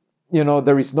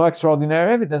 there is no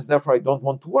extraordinary evidence, therefore I don't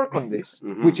want to work on this,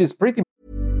 which is pretty.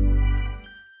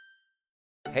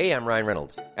 Hey, I'm Ryan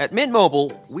Reynolds. At Mint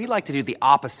Mobile, we like to do the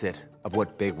opposite of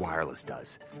what Big Wireless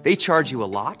does. They charge you a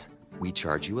lot, we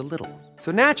charge you a little.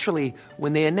 So naturally,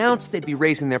 when they announced they'd be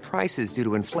raising their prices due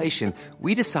to inflation,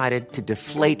 we decided to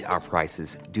deflate our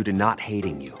prices due to not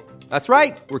hating you. That's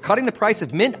right. We're cutting the price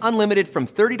of Mint Unlimited from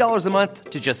 $30 a month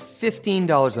to just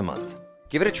 $15 a month.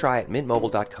 Give it a try at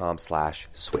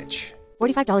mintmobile.com/switch.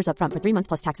 $45 up front for 3 months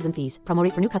plus taxes and fees. Promo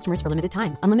rate for new customers for limited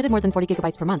time. Unlimited more than 40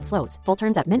 gigabytes per month. Slows full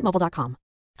terms at mintmobile.com.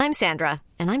 I'm Sandra,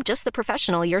 and I'm just the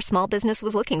professional your small business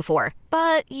was looking for.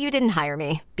 But you didn't hire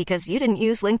me because you didn't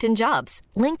use LinkedIn Jobs.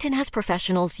 LinkedIn has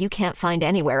professionals you can't find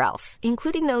anywhere else,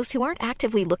 including those who aren't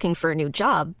actively looking for a new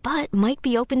job, but might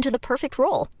be open to the perfect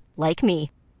role, like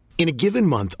me. In a given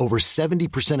month, over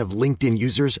 70% of LinkedIn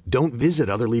users don't visit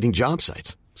other leading job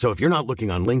sites. So if you're not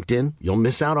looking on LinkedIn, you'll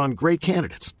miss out on great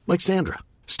candidates like Sandra.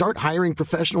 Start hiring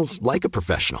professionals like a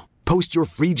professional. Post your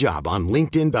free job on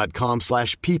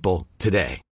linkedin.com/people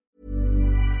today.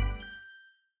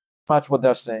 Much what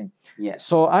they're saying. Yes.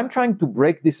 So I'm trying to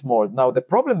break this mold. Now, the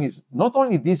problem is not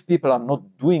only these people are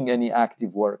not doing any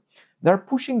active work, they're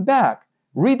pushing back,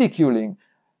 ridiculing,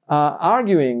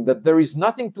 arguing that there is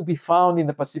nothing to be found in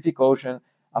the Pacific Ocean.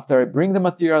 After I bring the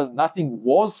material, nothing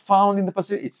was found in the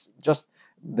Pacific. It's just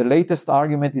the latest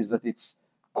argument is that it's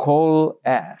coal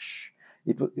ash.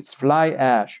 It's fly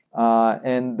ash.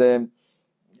 And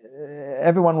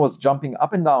everyone was jumping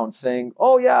up and down saying,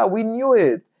 oh yeah, we knew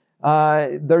it.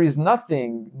 There is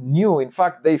nothing new. In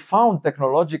fact, they found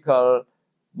technological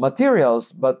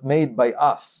materials, but made by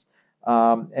us.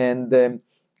 How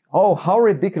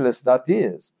ridiculous that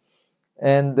is.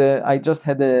 And I just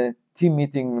had a team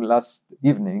meeting last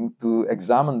evening to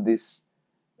examine this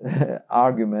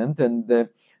argument, and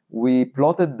we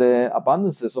plotted the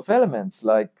abundances of elements,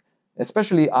 like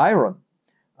especially iron.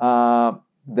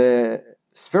 The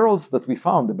spherules that we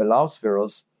found, the Belau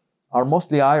spherules, are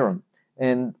mostly iron.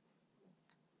 And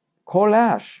coal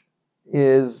ash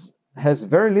has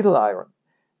very little iron.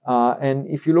 And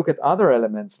if you look at other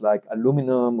elements like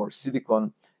aluminum or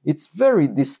silicon, it's very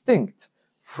distinct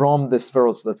from the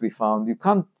spherules that we found. You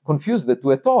can't confuse the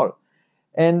two at all.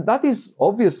 And that is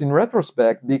obvious in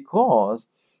retrospect because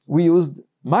we used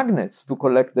magnets to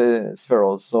collect the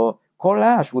spherules. So coal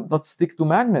ash would not stick to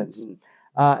magnets.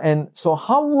 And so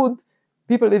how would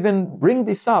people even bring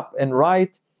this up and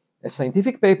write a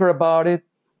scientific paper about it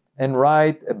and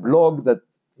write a blog that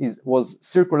was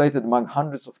circulated among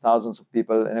hundreds of thousands of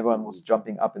people, and everyone was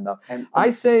jumping up and down? And I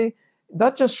say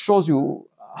that just shows you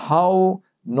how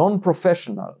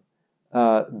non-professional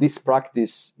this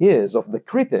practice is of the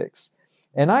critics.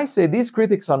 And I say these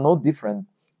critics are no different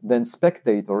than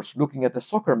spectators looking at a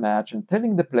soccer match and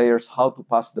telling the players how to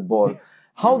pass the ball.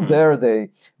 How dare they?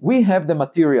 We have the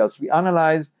materials. We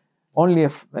analyzed only a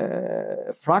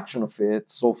fraction of it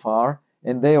so far,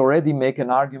 and they already make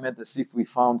an argument as if we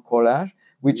found coal ash,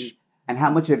 which... And how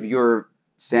much of your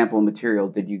sample material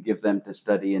did you give them to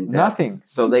study in depth? Nothing.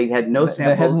 So they had no samples?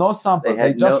 They had no sample.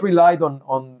 They just relied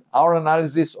on our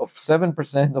analysis of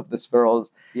 7% of the spherules.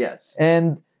 Yes.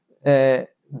 And they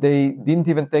didn't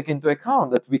even take into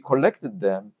account that we collected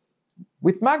them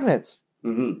with magnets.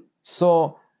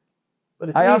 So... But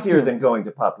it's easier than going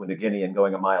to Papua New Guinea and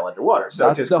going a mile underwater. So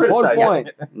that's the whole point.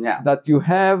 That you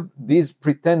have these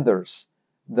pretenders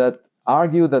that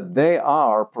argue that they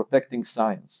are protecting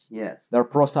science. Yes. They're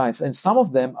pro-science. And some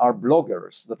of them are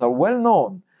bloggers that are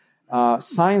well-known,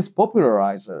 science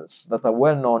popularizers that are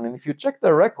well-known. And if you check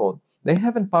their record, they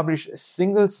haven't published a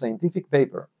single scientific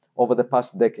paper over the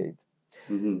past decade.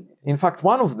 In fact,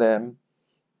 one of them,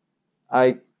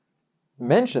 I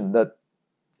mentioned that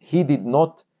he did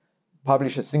not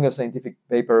publish a single scientific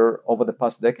paper over the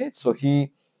past decade. So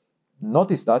he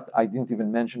noticed that. I didn't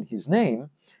even mention his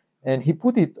name. And he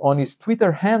put it on his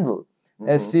Twitter handle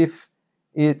as if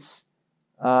it's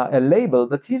a label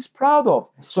that he's proud of.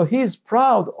 So he's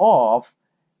proud of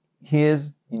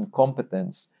his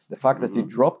incompetence. The fact that he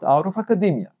dropped out of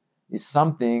academia is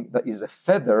something that is a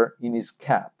feather in his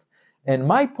cap. And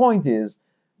my point is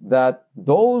that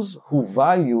those who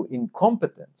value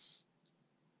incompetence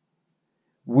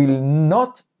will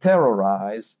not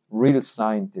terrorize real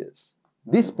scientists.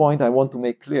 This point I want to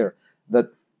make clear,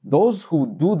 that those who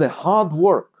do the hard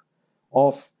work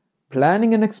of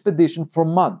planning an expedition for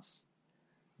months,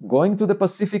 going to the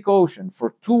Pacific Ocean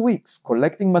for 2 weeks,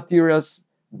 collecting materials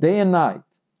day and night,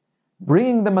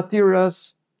 bringing the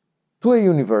materials to a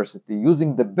university,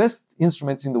 using the best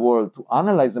instruments in the world to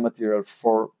analyze the material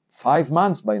for 5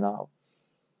 months by now,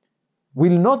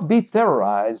 will not be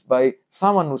terrorized by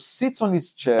someone who sits on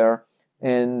his chair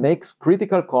and makes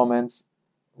critical comments,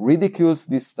 ridicules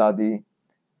this study,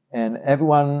 and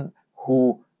everyone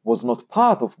who was not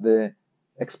part of the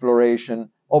exploration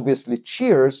obviously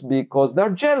cheers because they're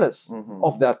jealous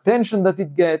of the attention that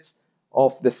it gets,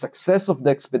 of the success of the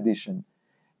expedition.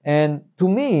 And to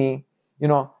me,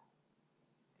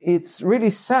 it's really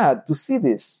sad to see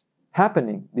this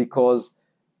happening because,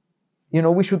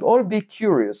 we should all be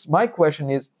curious. My question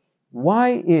is,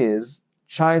 why is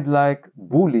childlike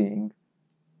bullying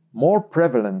more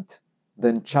prevalent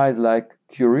than childlike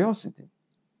curiosity?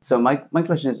 So my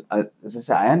question is, as I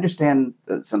said, I understand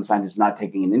that some scientists not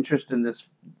taking an interest in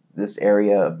this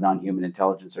area of non-human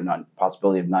intelligence or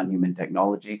possibility of non-human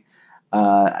technology,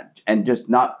 and just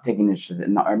not taking interest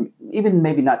in it, or even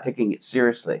maybe not taking it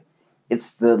seriously.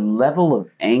 It's the level of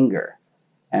anger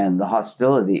and the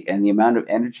hostility and the amount of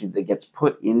energy that gets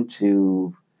put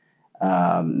into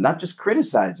not just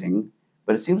criticizing,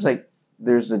 but it seems like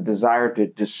there's a desire to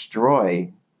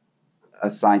destroy a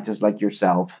scientist like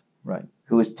yourself, right,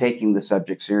 who is taking the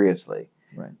subject seriously.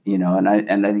 Right.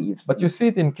 And I think you've... But you see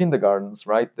it in kindergartens,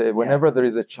 right? Whenever there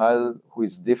is a child who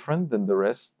is different than the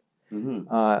rest,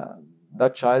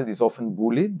 that child is often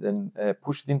bullied and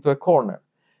pushed into a corner.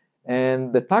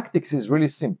 And the tactics is really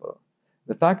simple.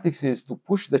 The tactics is to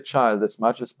push the child as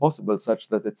much as possible such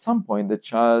that at some point the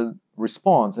child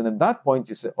responds. And at that point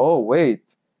you say, oh,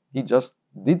 wait, he just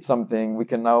did something. We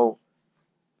can now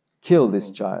kill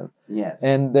this child. Yes.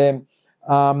 And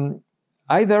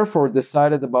I therefore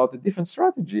decided about a different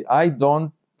strategy.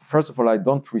 First of all, I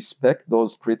don't respect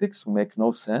those critics who make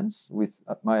no sense with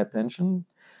my attention.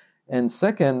 And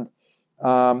second,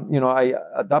 I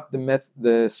adopt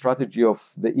the strategy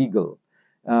of the eagle.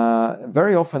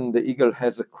 Very often the eagle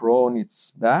has a crow on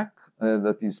its back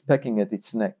that is pecking at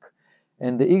its neck.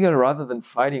 And the eagle, rather than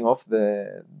fighting off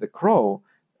the crow,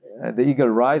 the eagle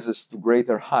rises to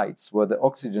greater heights where the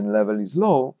oxygen level is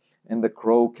low and the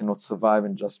crow cannot survive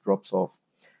and just drops off.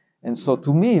 And so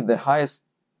to me, the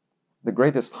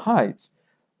greatest heights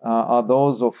are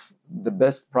those of the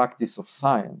best practice of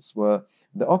science, where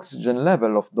the oxygen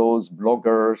level of those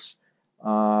bloggers,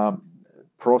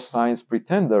 pro-science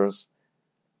pretenders,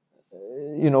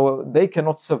 they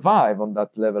cannot survive on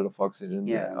that level of oxygen.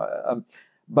 Yeah.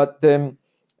 But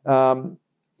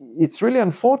it's really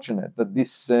unfortunate that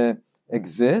this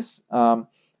exists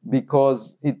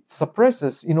because it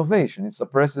suppresses innovation. It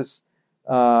suppresses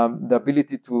the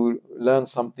ability to learn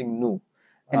something new.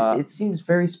 And it seems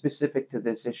very specific to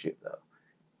this issue, though.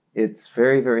 It's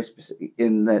very, very specific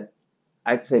in that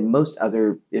I'd say most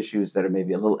other issues that are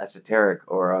maybe a little esoteric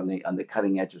or on the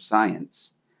cutting edge of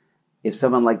science, if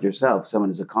someone like yourself, someone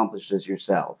as accomplished as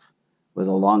yourself, with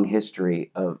a long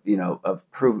history of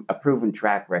a proven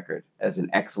track record as an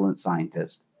excellent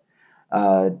scientist,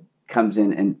 comes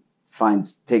in and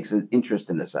takes an interest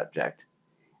in a subject,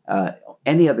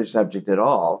 any other subject at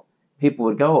all, people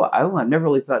would go, I've never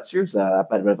really thought seriously about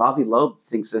that, but if Avi Loeb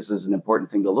thinks this is an important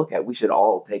thing to look at, we should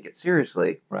all take it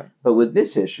seriously. Right. But with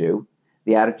this issue,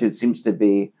 the attitude seems to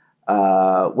be,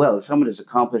 if someone as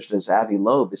accomplished as Avi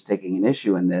Loeb is taking an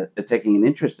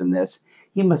interest in this,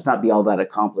 he must not be all that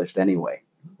accomplished anyway.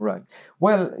 Right.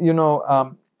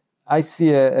 Well, I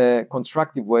see a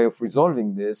constructive way of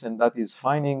resolving this, and that is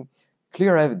finding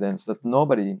clear evidence that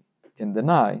nobody can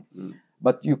deny.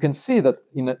 But you can see that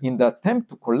in the attempt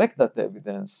to collect that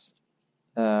evidence,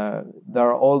 there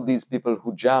are all these people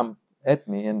who jump at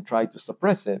me and try to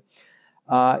suppress it,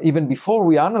 even before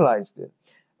we analyzed it.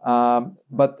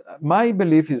 But my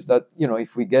belief is that,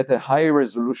 if we get a high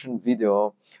resolution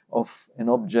video of an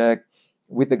object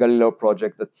with the Galileo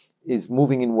project that is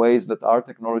moving in ways that our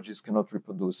technologies cannot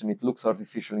reproduce, and it looks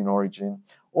artificial in origin,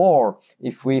 or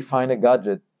if we find a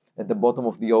gadget at the bottom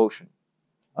of the ocean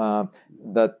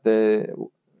that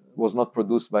was not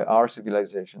produced by our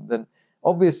civilization, then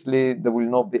obviously there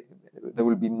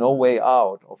will be no way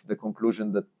out of the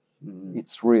conclusion that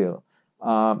it's real.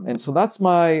 And so that's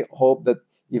my hope, that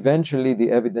eventually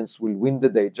the evidence will win the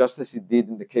day, just as it did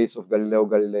in the case of Galileo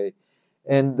Galilei.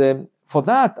 And for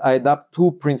that, I adopt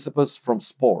two principles from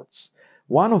sports.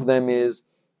 One of them is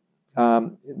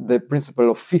the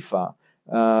principle of FIFA.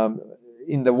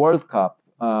 In the World Cup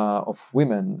of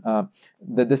women,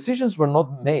 the decisions were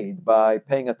not made by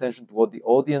paying attention to what the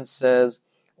audience says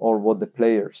or what the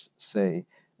players say.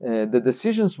 The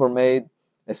decisions were made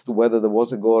as to whether there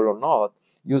was a goal or not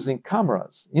using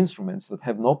cameras, instruments that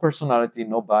have no personality,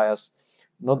 no bias,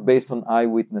 not based on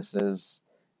eyewitnesses,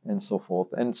 and so forth.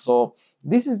 And so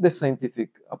this is the scientific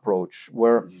approach,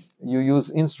 where you use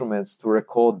instruments to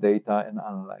record data and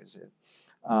analyze it.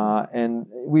 And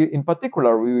in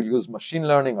particular, we will use machine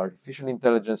learning, artificial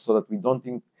intelligence, so that we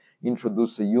don't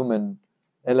introduce a human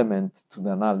element to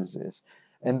the analysis.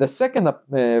 And the second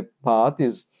part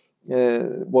is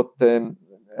what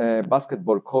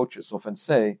basketball coaches often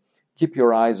say: keep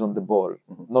your eyes on the ball,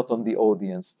 not on the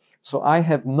audience. So I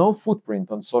have no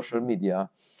footprint on social media.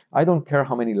 I don't care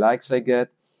how many likes I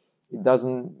get. It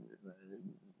doesn't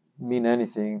mean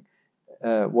anything.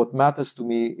 What matters to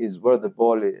me is where the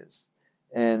ball is.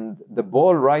 And the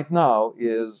ball right now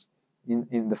is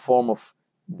in the form of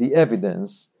the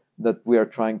evidence that we are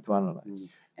trying to analyze.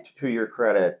 To your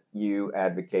credit, you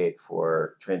advocate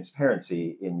for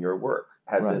transparency in your work.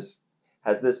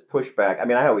 Has this pushback? I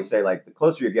mean, I always say, like, the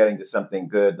closer you're getting to something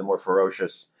good, the more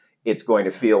ferocious it's going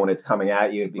to feel when it's coming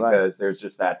at you, because there's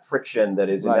just that friction that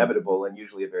is inevitable and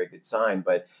usually a very good sign.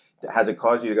 But has it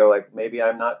caused you to go, like, maybe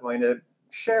I'm not going to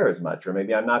share as much, or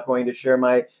maybe I'm not going to share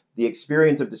the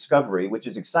experience of discovery, which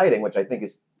is exciting, which I think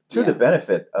is to the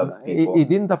benefit of people? It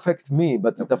didn't affect me,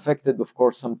 but it affected, of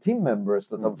course, some team members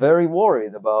that are very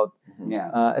worried about,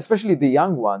 especially the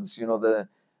young ones, they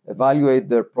evaluate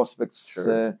their prospects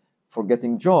for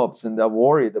getting jobs, and they're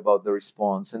worried about the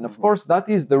response. And of course, that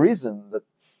is the reason that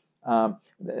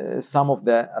some of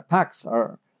the attacks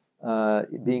are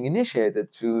being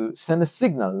initiated, to send a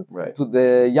signal to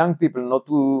the young people not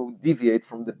to deviate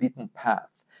from the beaten path.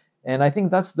 And I think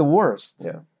that's the worst.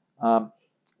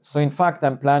 So in fact,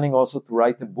 I'm planning also to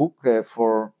write a book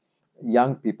for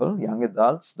young people, young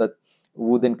adults, that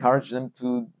would encourage them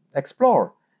to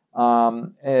explore.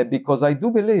 Because I do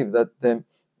believe that the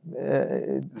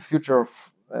future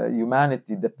of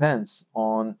humanity depends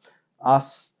on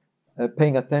us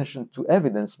paying attention to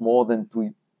evidence more than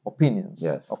to opinions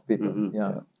of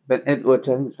people. But which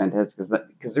I think is fantastic,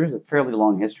 because there is a fairly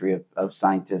long history of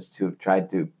scientists who have tried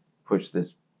to push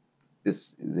this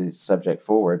subject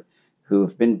forward, who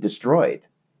have been destroyed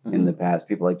in the past.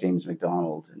 People like James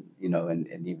McDonald,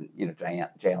 and even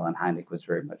J. Allen Hynek was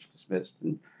very much dismissed,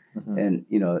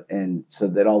 and so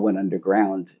that all went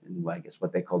underground in, I guess,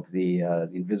 what they called the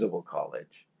Invisible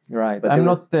College. Right. But I'm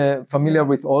not familiar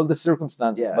with all the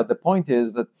circumstances, but the point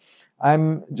is that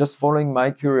I'm just following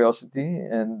my curiosity,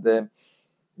 and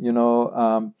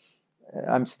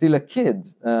I'm still a kid.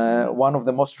 One of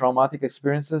the most traumatic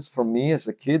experiences for me as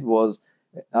a kid was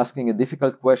asking a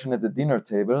difficult question at the dinner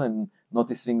table and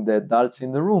noticing the adults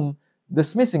in the room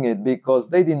dismissing it because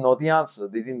they didn't know the answer.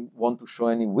 They didn't want to show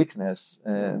any weakness,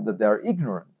 that they are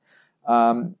ignorant.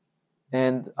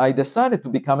 And I decided to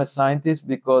become a scientist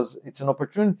because it's an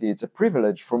opportunity, it's a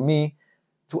privilege for me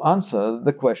to answer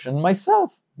the question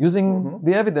myself using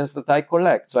the evidence that I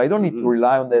collect. So I don't need to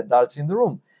rely on the adults in the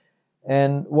room.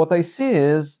 And what I see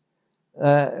is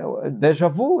deja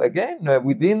vu again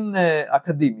within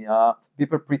academia,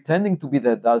 people pretending to be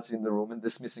the adults in the room and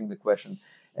dismissing the question.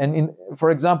 And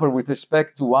for example, with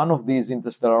respect to one of these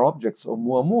interstellar objects,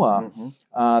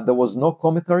 Oumuamua, there was no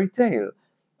cometary tail.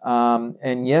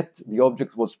 And yet the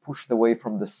object was pushed away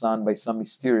from the sun by some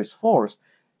mysterious force.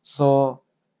 So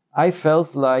I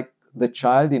felt like the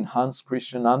child in Hans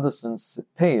Christian Andersen's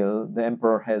tale, the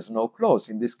emperor has no claws.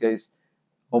 In this case,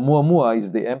 Oumuamua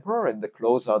is the emperor and the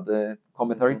claws are the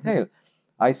cometary tail.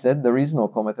 I said, there is no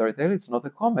cometary tail, it's not a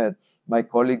comet. My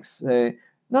colleagues say,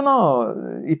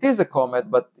 no, it is a comet,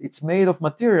 but it's made of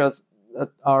materials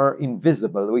that are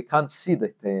invisible. We can't see the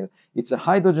tail. It's a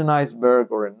hydrogen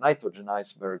iceberg or a nitrogen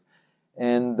iceberg.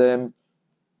 And,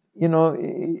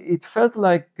 it felt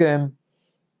like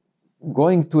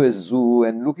going to a zoo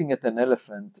and looking at an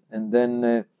elephant, and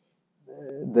then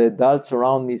the adults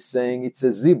around me saying it's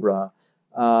a zebra.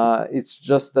 It's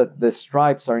just that the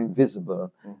stripes are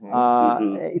invisible.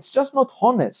 It's just not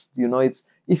honest. It's,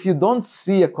 if you don't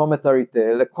see a cometary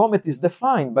tail, a comet is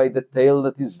defined by the tail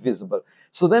that is visible.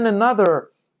 So then another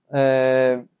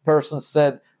person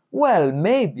said, well,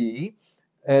 maybe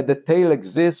the tail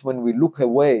exists when we look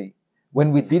away.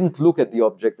 When we didn't look at the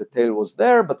object, the tail was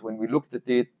there, but when we looked at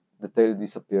it, the tail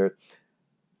disappeared.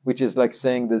 Which is like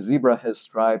saying the zebra has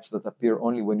stripes that appear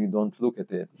only when you don't look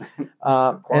at it.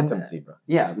 Quantum zebra.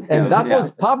 And that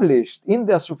was published in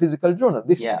the Astrophysical Journal,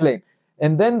 this claim.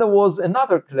 And then there was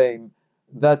another claim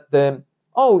that,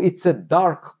 it's a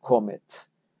dark comet.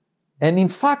 And in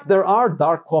fact, there are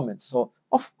dark comets. So,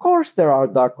 of course, there are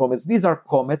dark comets. These are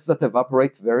comets that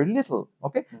evaporate very little.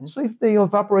 Okay? So if they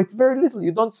evaporate very little,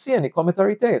 you don't see any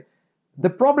cometary tail. The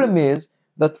problem is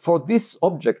that for this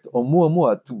object,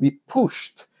 Oumuamua, to be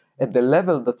pushed at the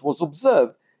level that was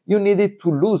observed, you needed to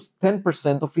lose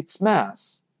 10% of its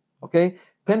mass. Okay?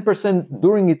 10%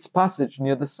 during its passage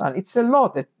near the sun. It's a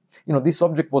lot. This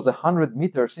object was 100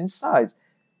 meters in size.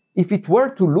 If it were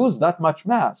to lose that much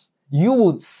mass, you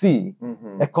would see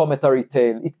a cometary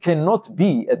tail. It cannot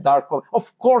be a dark comet.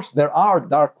 Of course, there are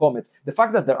dark comets. The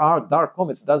fact that there are dark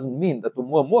comets doesn't mean that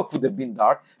Oumuamua could have been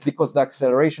dark, because the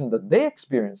acceleration that they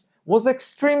experienced was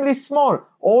extremely small,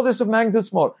 orders of magnitude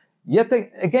small. Yet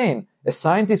again, a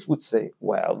scientist would say,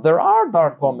 well, there are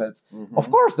dark comets. Of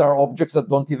course, there are objects that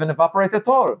don't even evaporate at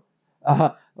all.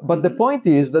 But the point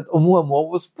is that Oumuamua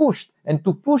was pushed. And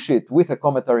to push it with a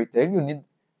cometary tail, you need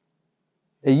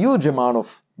a huge amount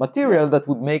of material that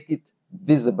would make it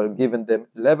visible, given the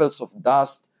levels of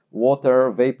dust,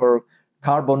 water, vapor,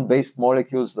 carbon-based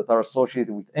molecules that are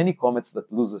associated with any comets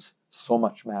that loses so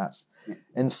much mass.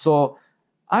 And so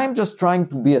I'm just trying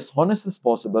to be as honest as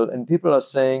possible, and people are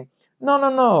saying,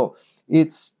 no,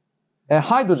 it's a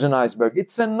hydrogen iceberg,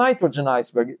 it's a nitrogen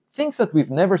iceberg, things that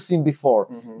we've never seen before.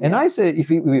 And I say,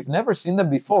 if we've never seen them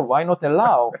before, why not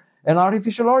allow an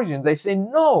artificial origin? They say,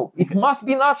 no, it must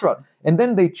be natural. And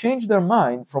then they change their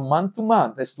mind from month to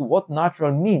month as to what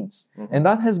natural means. And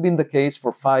that has been the case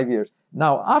for 5 years.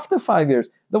 Now, after 5 years,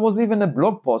 there was even a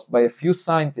blog post by a few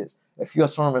scientists, a few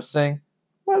astronomers saying,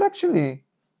 well, actually,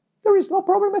 there is no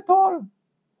problem at all.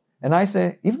 And I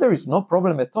say, if there is no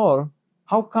problem at all,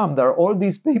 how come there are all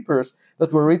these papers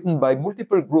that were written by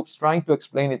multiple groups trying to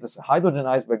explain it as a hydrogen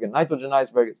iceberg and nitrogen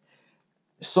iceberg?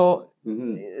 So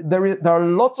there are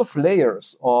lots of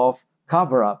layers of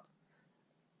cover-up.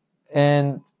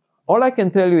 And all I can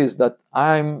tell you is that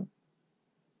I'm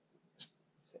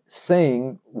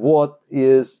saying what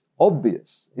is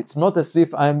obvious. It's not as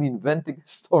if I'm inventing a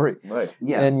story. Right.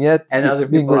 Yes. And yet other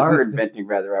people are inventing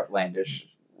rather outlandish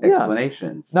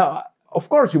explanations. Now, of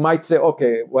course, you might say,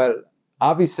 okay, well,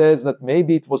 Avi says that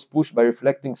maybe it was pushed by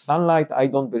reflecting sunlight. I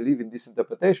don't believe in this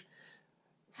interpretation.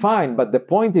 Fine, but the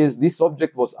point is this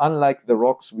object was unlike the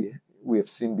rocks we have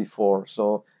seen before.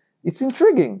 So it's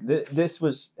intriguing. This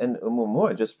was, and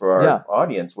Oumuamua, just for our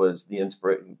audience, was the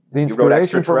inspiration. You wrote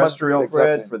inspiration extraterrestrial for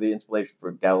exactly. it, for the inspiration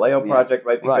for Galileo project,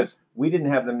 right? Because we didn't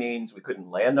have the means, we couldn't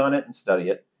land on it and study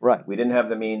it. Right. We didn't have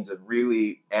the means of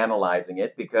really analyzing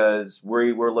it because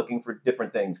we were looking for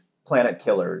different things, planet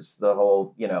killers, the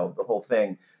whole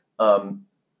thing.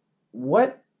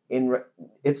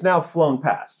 It's now flown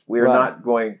past. We're not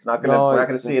going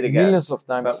to see it again. Millions of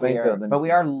times fainter. But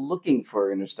we are looking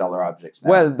for interstellar objects now.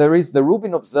 Well, there is the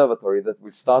Rubin Observatory that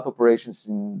will start operations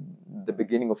in the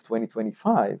beginning of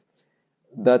 2025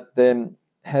 that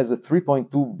has a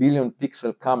 3.2 billion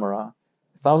pixel camera,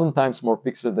 1,000 times more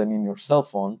pixel than in your cell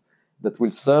phone, that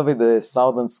will survey the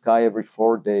southern sky every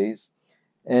 4 days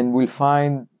and will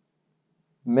find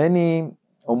many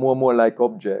Oumuamua-like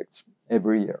objects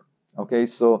every year. Okay,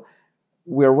 so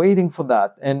we're waiting for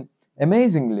that. And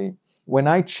amazingly, when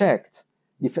I checked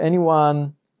if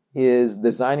anyone is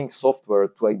designing software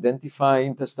to identify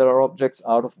interstellar objects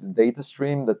out of the data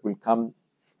stream that will come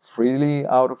freely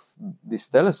out of this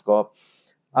telescope,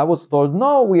 I was told,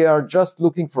 no, we are just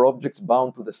looking for objects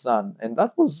bound to the sun. And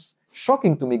that was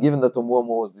shocking to me, given that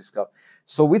Oumuamua was discovered.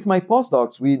 So with my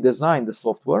postdocs, we designed the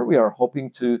software. We are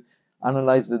hoping to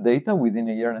analyze the data within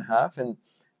a year and a half and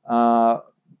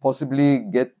possibly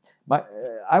get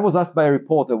I was asked by a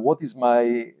reporter, what is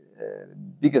my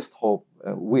biggest hope,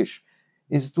 wish,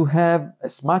 is to have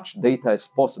as much data as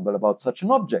possible about such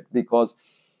an object. Because,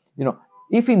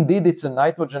 if indeed it's a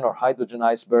nitrogen or hydrogen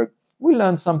iceberg, we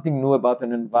learn something new about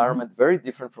an environment very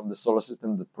different from the solar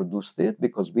system that produced it,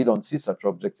 because we don't see such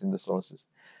objects in the solar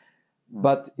system.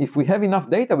 But if we have enough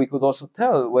data, we could also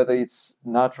tell whether it's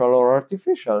natural or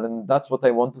artificial. And that's what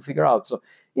I want to figure out. So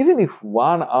even if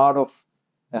 1 out of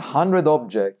 100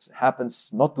 objects happens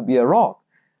not to be a rock,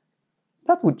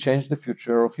 that would change the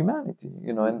future of humanity,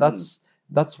 and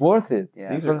that's worth it. Yeah.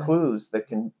 These are clues that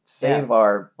can save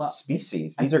our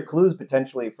species. These are clues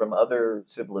potentially from other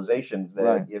civilizations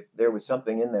that if there was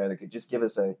something in there that could just give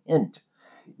us a hint,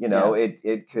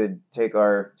 it could take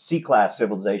our C-class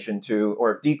civilization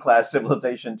or D-class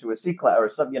civilization to a C-class or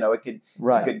something,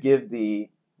 it could give the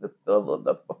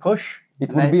push.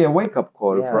 It would be a wake-up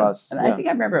call for us. And I think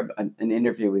I remember an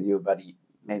interview with you about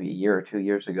maybe a year or 2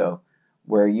 years ago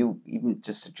where you even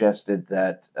just suggested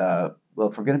that,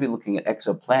 if we're going to be looking at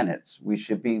exoplanets, we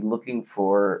should be looking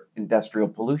for industrial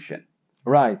pollution.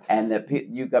 Right. And that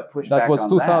you got pushed back on that. That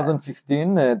was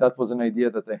 2015. That was an idea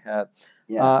that I had.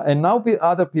 Yeah. And now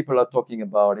other people are talking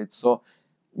about it. So,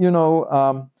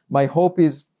 my hope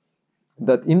is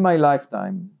that in my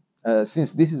lifetime,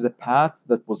 since this is a path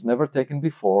that was never taken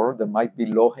before, there might be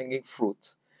low-hanging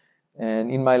fruit.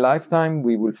 And in my lifetime,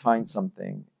 we will find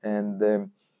something. And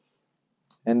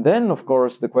then, of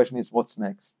course, the question is, what's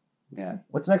next? Yeah.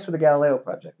 What's next for the Galileo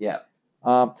project? Yeah.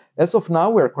 As of now,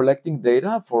 we're collecting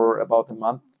data for about a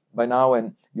month by now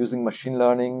and using machine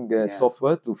learning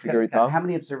software to figure it out. How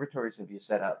many observatories have you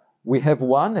set up? We have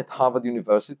one at Harvard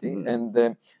University,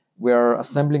 and we are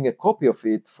assembling a copy of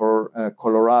it for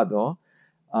Colorado.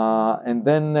 And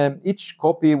then each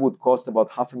copy would cost about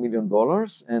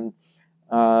 $500,000, and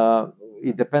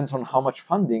it depends on how much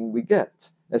funding we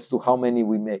get as to how many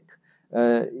we make.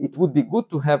 It would be good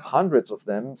to have hundreds of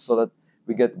them so that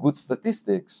we get good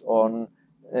statistics on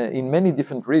in many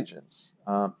different regions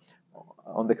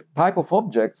on the type of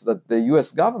objects that the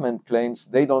US government claims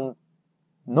they don't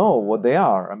know what they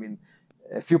are. I mean,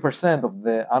 a few percent of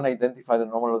the unidentified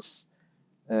anomalous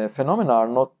phenomena are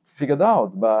not figured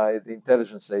out by the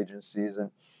intelligence agencies.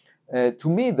 And to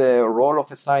me, the role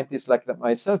of a scientist like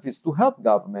myself is to help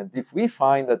government. If we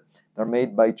find that they're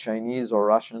made by Chinese or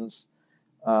Russians,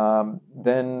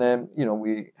 then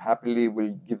we happily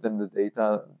will give them the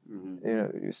data.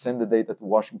 You send the data to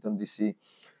Washington D.C.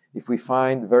 If we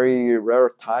find very rare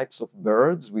types of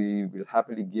birds, we will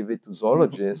happily give it to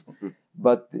zoologists.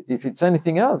 But if it's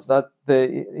anything else, that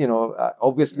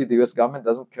obviously the U.S. government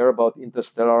doesn't care about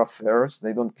interstellar affairs.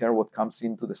 They don't care what comes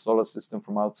into the solar system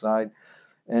from outside,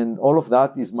 and all of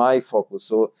that is my focus.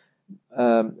 So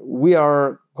we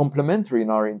are complementary in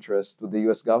our interest to the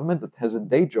U.S. government that has a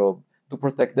day job to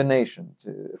protect the nation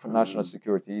for national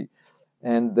security,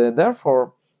 and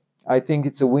therefore, I think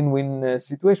it's a win-win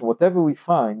situation. Whatever we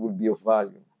find will be of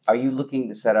value. Are you looking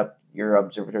to set up your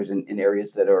observatories in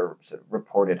areas that are sort of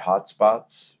reported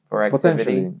hotspots for activity?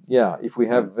 Potentially, yeah, if we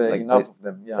have enough of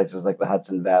them. Yeah. Places like the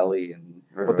Hudson Valley and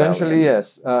River Potentially, Valley.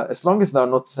 yes. As long as they are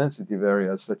not sensitive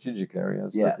areas, strategic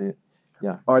areas.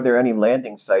 Yeah. Are there any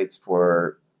landing sites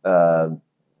for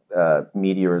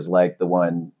meteors like the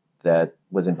one that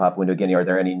was in Papua New Guinea? Are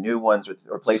there any new ones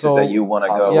or places that you want to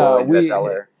go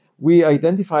interstellar? We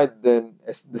identified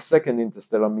as the second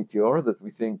interstellar meteor that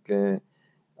we think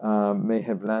may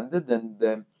have landed,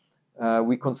 and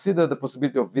we consider the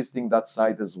possibility of visiting that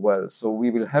site as well. So we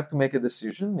will have to make a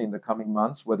decision in the coming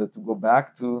months whether to go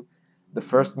back to the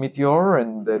first meteor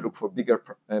and look for bigger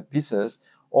pieces,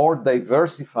 or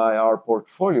diversify our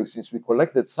portfolio, since we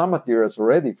collected some materials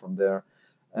already from there,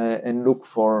 and look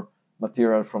for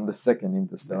material from the second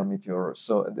interstellar meteor.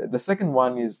 So the second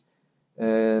one is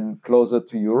closer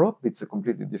to Europe. It's a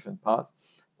completely different path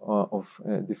of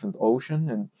a different ocean.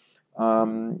 And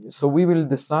so we will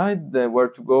decide where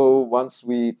to go once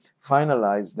we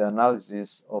finalize the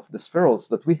analysis of the spherules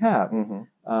that we have.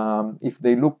 If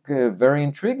they look very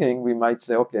intriguing, we might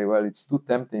say, okay, well, it's too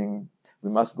tempting. We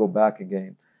must go back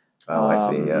again. Oh, I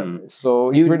see. Yeah.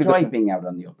 So do you enjoy being out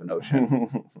on the open ocean?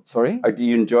 Sorry? Or do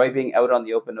you enjoy being out on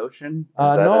the open ocean?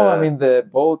 No, I mean the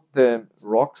boat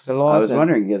rocks a lot. I was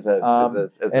wondering, as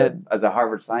a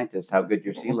Harvard scientist, how good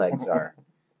your sea legs are.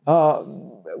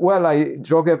 Well, I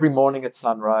jog every morning at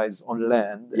sunrise on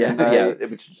land. Yeah, and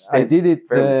I did it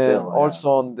also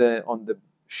on the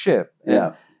ship.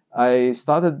 Yeah. I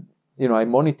started, I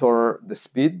monitor the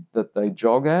speed that I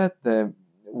jog at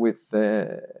with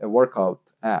a workout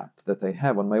app that I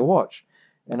have on my watch.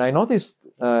 And I noticed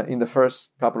in the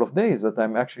first couple of days that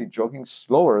I'm actually jogging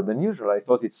slower than usual. I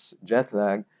thought it's jet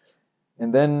lag.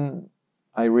 And then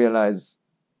I realized,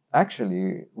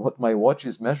 actually, what my watch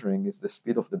is measuring is the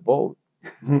speed of the boat.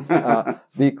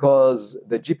 Because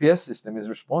the GPS system is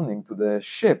responding to the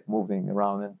ship moving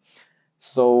around. And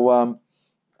so,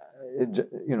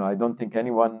 I don't think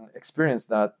anyone experienced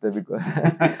that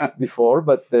before,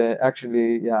 but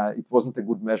actually, it wasn't a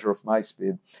good measure of my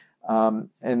speed.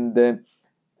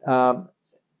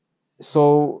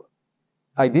 So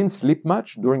I didn't sleep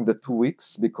much during the 2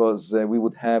 weeks because we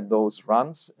would have those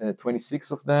runs,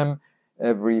 26 of them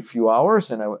every few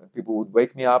hours, and people would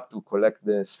wake me up to collect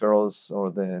the spherules or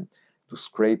to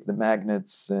scrape the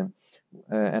magnets,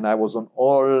 and I was on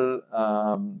all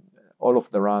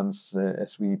of the runs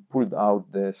as we pulled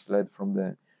out the sled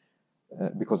from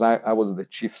because I was the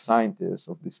chief scientist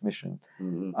of this mission.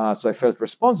 So I felt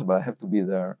responsible. I have to be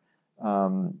there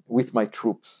with my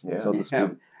troops, so to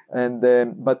speak. And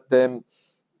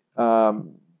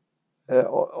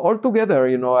altogether,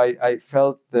 I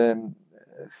felt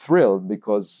thrilled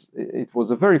because it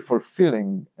was a very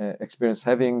fulfilling experience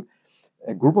having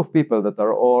a group of people that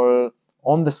are all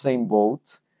on the same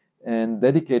boat and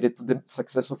dedicated to the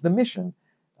success of the mission.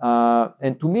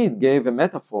 And to me, it gave a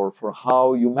metaphor for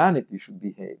how humanity should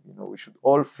behave. We should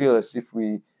all feel as if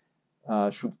we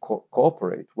should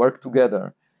cooperate, work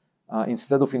together,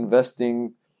 instead of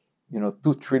investing,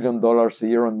 $2 trillion a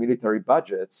year on military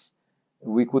budgets.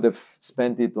 We could have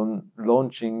spent it on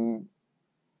launching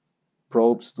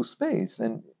probes to space.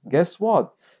 And guess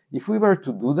what? If we were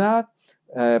to do that,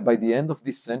 by the end of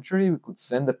this century, we could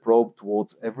send a probe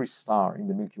towards every star in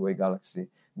the Milky Way galaxy,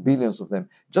 billions of them,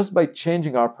 just by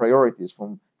changing our priorities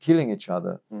from killing each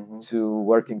other to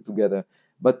working together.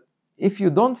 But if you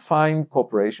don't find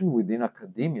cooperation within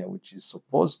academia, which is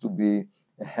supposed to be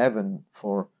a heaven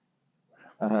for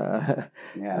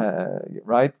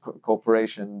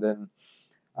cooperation, then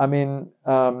I mean,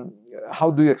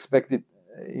 how do you expect it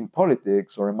in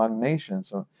politics or among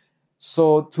nations?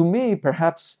 So to me,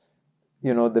 perhaps,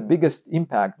 the biggest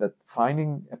impact that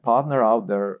finding a partner out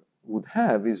there would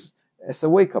have is as a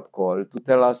wake-up call to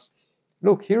tell us,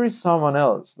 look, here is someone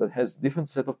else that has different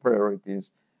set of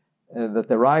priorities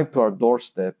that arrive to our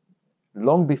doorstep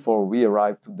long before we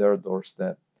arrive to their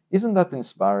doorstep. Isn't that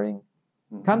inspiring?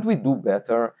 Can't we do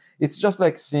better? It's just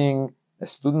like seeing a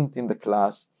student in the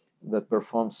class that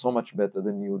performs so much better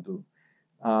than you do.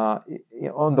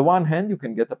 On the one hand, you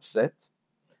can get upset.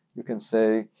 You can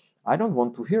say, I don't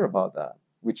want to hear about that,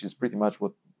 which is pretty much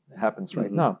what happens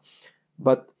right now.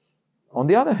 But on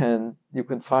the other hand, you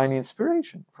can find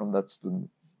inspiration from that student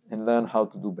and learn how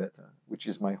to do better, which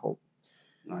is my hope.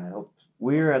 I hope.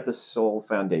 We're at the Soul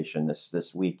Foundation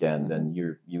this weekend, and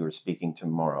you are speaking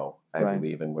tomorrow, I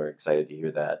believe, and we're excited to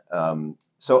hear that.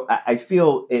 So I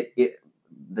feel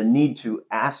the need to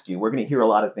ask you. We're going to hear a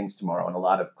lot of things tomorrow, and a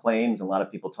lot of claims, and a lot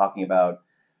of people talking about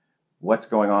what's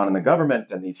going on in the government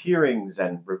and these hearings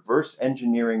and reverse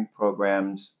engineering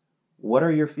programs. What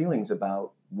are your feelings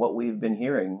about what we've been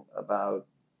hearing about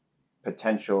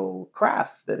potential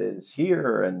craft that is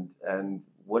here, and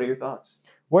what are your thoughts?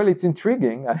 Well, it's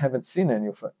intriguing. I haven't seen any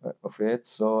of it,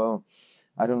 so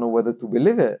I don't know whether to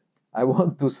believe it. I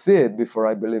want to see it before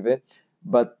I believe it.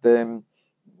 But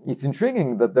it's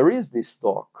intriguing that there is this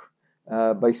talk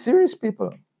by serious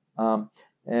people.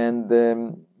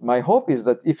 And my hope is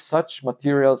that if such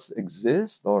materials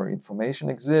exist or information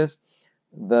exists,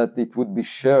 that it would be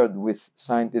shared with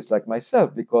scientists like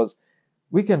myself, because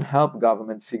we can help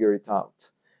government figure it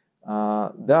out.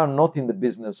 They are not in the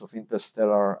business of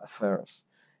interstellar affairs.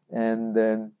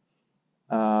 And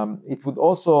it would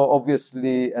also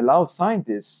obviously allow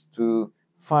scientists to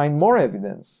find more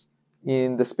evidence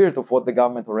in the spirit of what the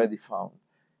government already found.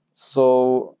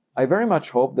 So I very much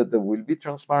hope that there will be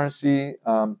transparency.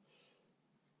 I'm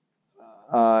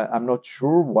not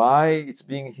sure why it's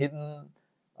being hidden,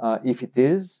 if it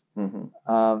is.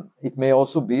 It may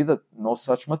also be that no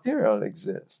such material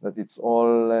exists, that it's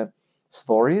all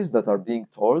stories that are being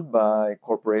told by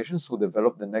corporations who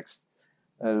develop the next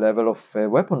level of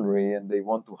weaponry, and they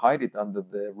want to hide it under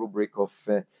the rubric of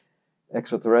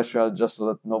extraterrestrial, just so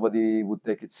that nobody would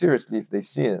take it seriously if they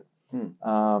see it.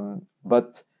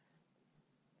 But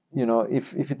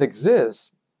if it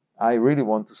exists, I really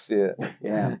want to see it.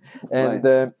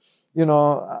 And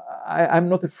I'm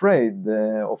not afraid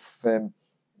of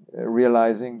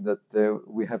realizing that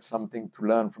we have something to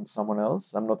learn from someone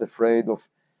else. I'm not afraid of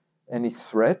any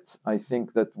threat. I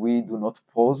think that we do not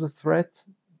pose a threat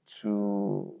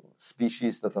to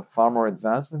species that are far more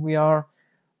advanced than we are.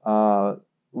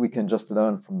 We can just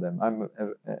learn from them. I'm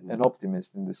an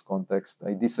optimist in this context.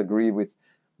 I disagree with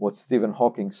what Stephen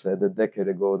Hawking said a decade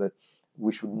ago, that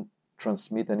we shouldn't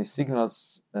transmit any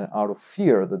signals out of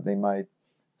fear that they might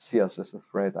see us as a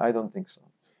threat. I don't think so.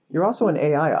 You're also an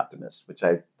AI optimist, which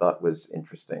I thought was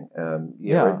interesting.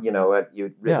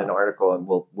 You'd written an article, and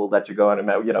we'll let you go on.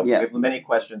 We have many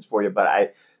questions for you, but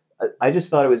I just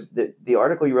thought it was the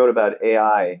article you wrote about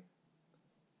AI,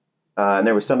 and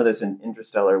there was some of this in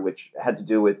Interstellar, which had to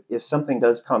do with if something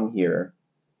does come here,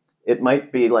 it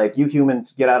might be like, you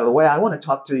humans get out of the way. I want to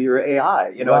talk to your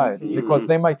AI, because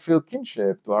they might feel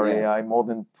kinship to our AI more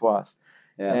than to us.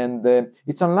 Yeah. And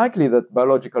it's unlikely that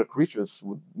biological creatures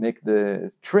would make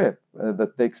the trip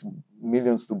that takes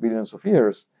millions to billions of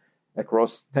years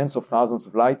across tens of thousands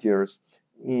of light years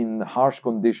in harsh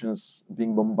conditions,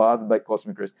 being bombarded by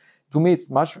cosmic rays. To me,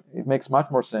 it makes much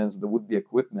more sense there would be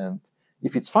equipment,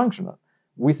 if it's functional,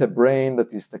 with a brain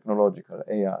that is technological,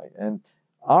 AI. And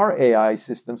our AI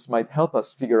systems might help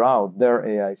us figure out their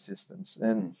AI systems.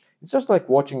 And it's just like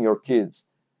watching your kids,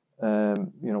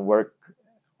 work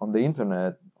on the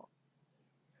internet,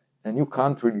 and you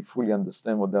can't really fully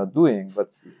understand what they're doing,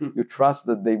 but you trust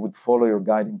that they would follow your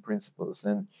guiding principles.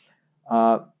 And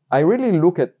I really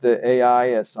look at the AI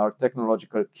as our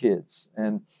technological kids.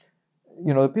 And,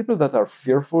 the people that are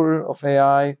fearful of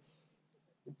AI,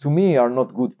 to me, are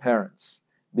not good parents,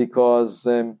 because,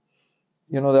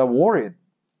 they're worried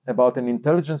about an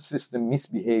intelligence system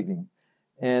misbehaving.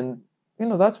 And,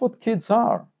 that's what kids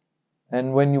are.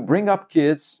 And when you bring up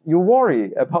kids, you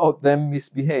worry about them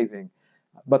misbehaving.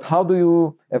 But how do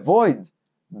you avoid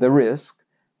the risk?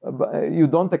 You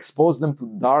don't expose them to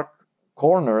dark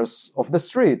corners of the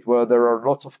street where there are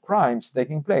lots of crimes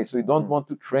taking place. So you don't want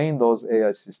to train those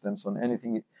AI systems on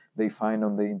anything they find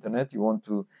on the internet. You want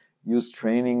to use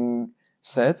training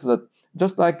sets that,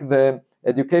 just like the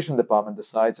education department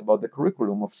decides about the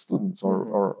curriculum of students,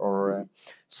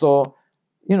 so,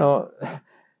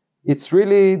 it's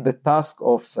really the task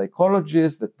of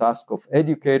psychologists, the task of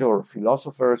educators or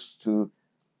philosophers to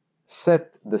set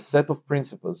the set of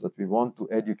principles that we want to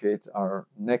educate our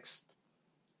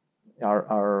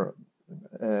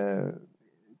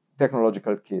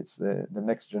technological kids, the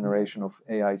next generation of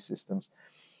AI systems.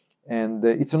 And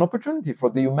it's an opportunity for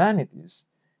the humanities.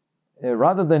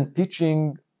 Rather than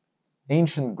teaching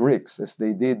ancient Greeks as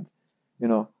they did,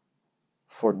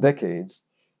 for decades,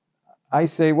 I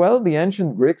say, well, the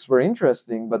ancient Greeks were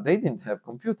interesting, but they didn't have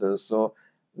computers. So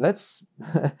let's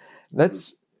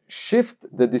shift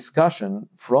the discussion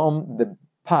from the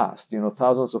past,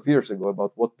 thousands of years ago,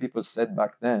 about what people said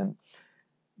back then,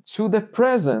 to the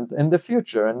present and the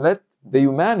future, and let the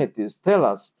humanities tell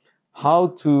us how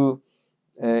to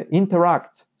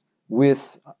interact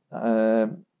with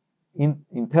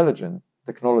intelligent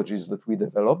technologies that we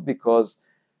develop, because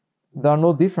they are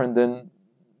no different than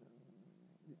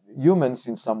humans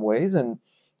in some ways. And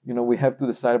we have to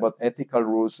decide about ethical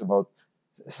rules, about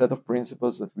a set of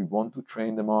principles that we want to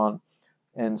train them on.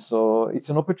 And so it's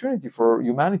an opportunity for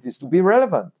humanities to be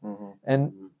relevant. And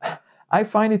I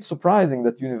find it surprising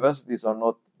that universities are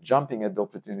not jumping at the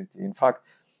opportunity. In fact,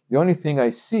 the only thing I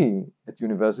see at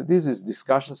universities is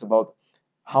discussions about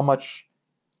how much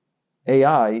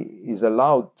AI is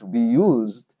allowed to be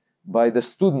used by the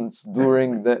students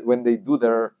during when they do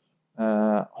their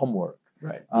homework.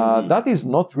 Right. That is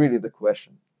not really the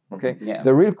question. Okay. Yeah.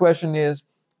 The real question is,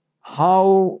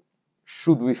 how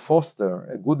should we foster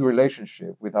a good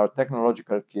relationship with our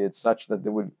technological kids such that they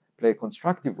will play a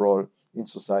constructive role in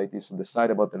society, so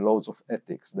decide about the laws of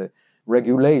ethics, the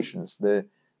regulations, the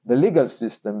legal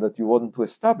system that you want to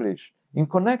establish in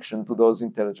connection to those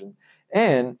intelligent.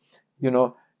 And,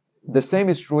 the same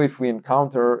is true if we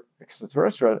encounter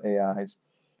extraterrestrial AIs.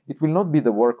 It will not be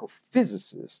the work of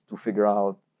physicists to figure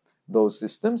out those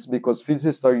systems, because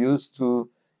physicists are used to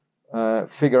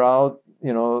figure out,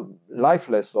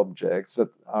 lifeless objects that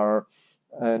are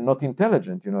not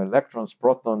intelligent, electrons,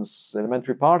 protons,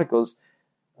 elementary particles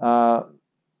that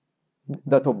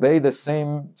obey the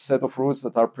same set of rules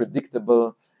that are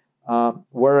predictable,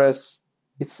 whereas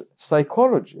it's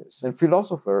psychologists and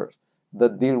philosophers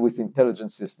that deal with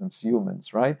intelligent systems,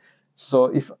 humans, right? So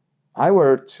if I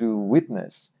were to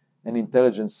witness an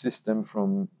intelligent system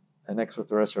from an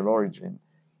extraterrestrial origin,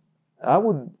 I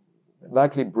would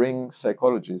likely bring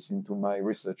psychologists into my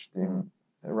research team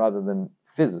rather than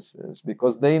physicists,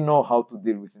 because they know how to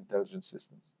deal with intelligent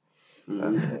systems.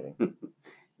 Fascinating.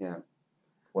 Yeah.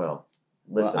 Well,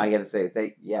 listen. I got to say,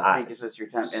 thank you so much for your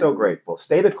time. So grateful.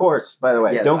 Stay the course, by the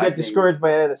way. Yeah, Don't get discouraged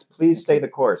by any of this. Please stay the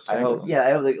course. I hope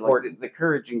the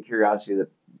courage and curiosity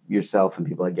that yourself and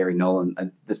people like Gary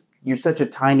Nolan, you're such a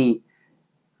tiny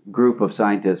group of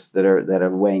scientists that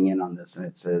are weighing in on this, and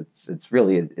it's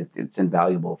really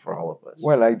invaluable for all of us.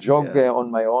 Well, I jog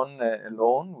on my own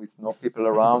alone with no people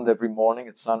around every morning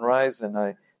at sunrise, and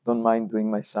I don't mind doing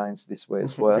my science this way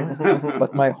as well.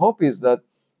 But my hope is that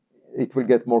it will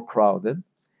get more crowded,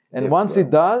 and once it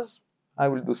does, I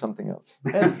will do something else.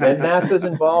 And NASA's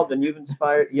involved, and you've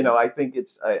inspired. I think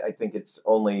it's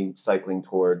only cycling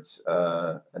towards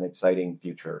an exciting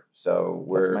future. So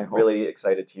we're really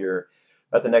excited to hear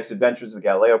about the next adventures of the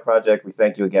Galileo project. We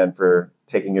thank you again for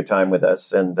taking your time with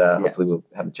us, and hopefully we'll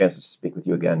have the chance to speak with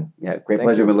you again. Yeah, great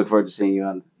pleasure. We look forward to seeing you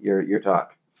on your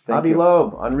talk. Avi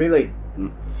Loeb on Really.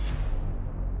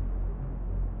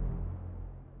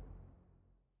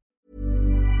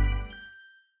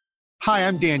 Hi,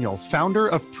 I'm Daniel, founder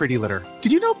of Pretty Litter.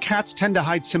 Did you know cats tend to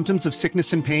hide symptoms of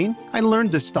sickness and pain? I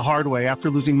learned this the hard way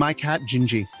after losing my cat,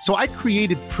 Gingy. So I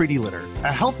created Pretty Litter,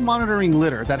 a health monitoring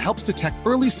litter that helps detect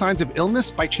early signs of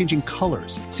illness by changing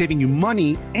colors, saving you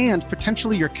money and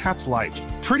potentially your cat's life.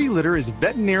 Pretty Litter is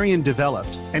veterinarian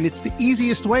developed, and it's the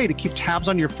easiest way to keep tabs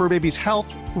on your fur baby's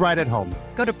health right at home.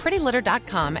 Go to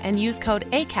prettylitter.com and use code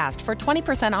ACAST for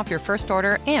 20% off your first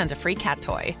order and a free cat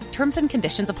toy. Terms and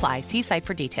conditions apply. See site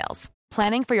for details.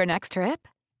 Planning for your next trip?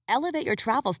 Elevate your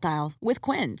travel style with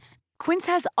Quince. Quince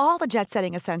has all the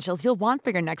jet-setting essentials you'll want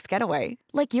for your next getaway,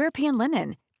 like European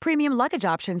linen, premium luggage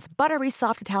options, buttery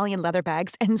soft Italian leather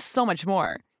bags, and so much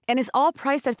more. And is all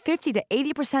priced at 50 to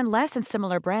 80% less than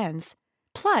similar brands.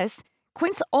 Plus,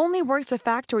 Quince only works with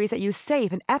factories that use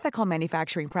safe and ethical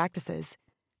manufacturing practices.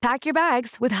 Pack your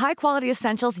bags with high-quality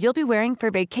essentials you'll be wearing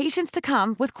for vacations to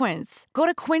come with Quince. Go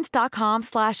to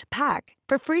quince.com/pack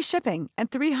for free shipping and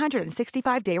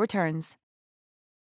 365-day returns.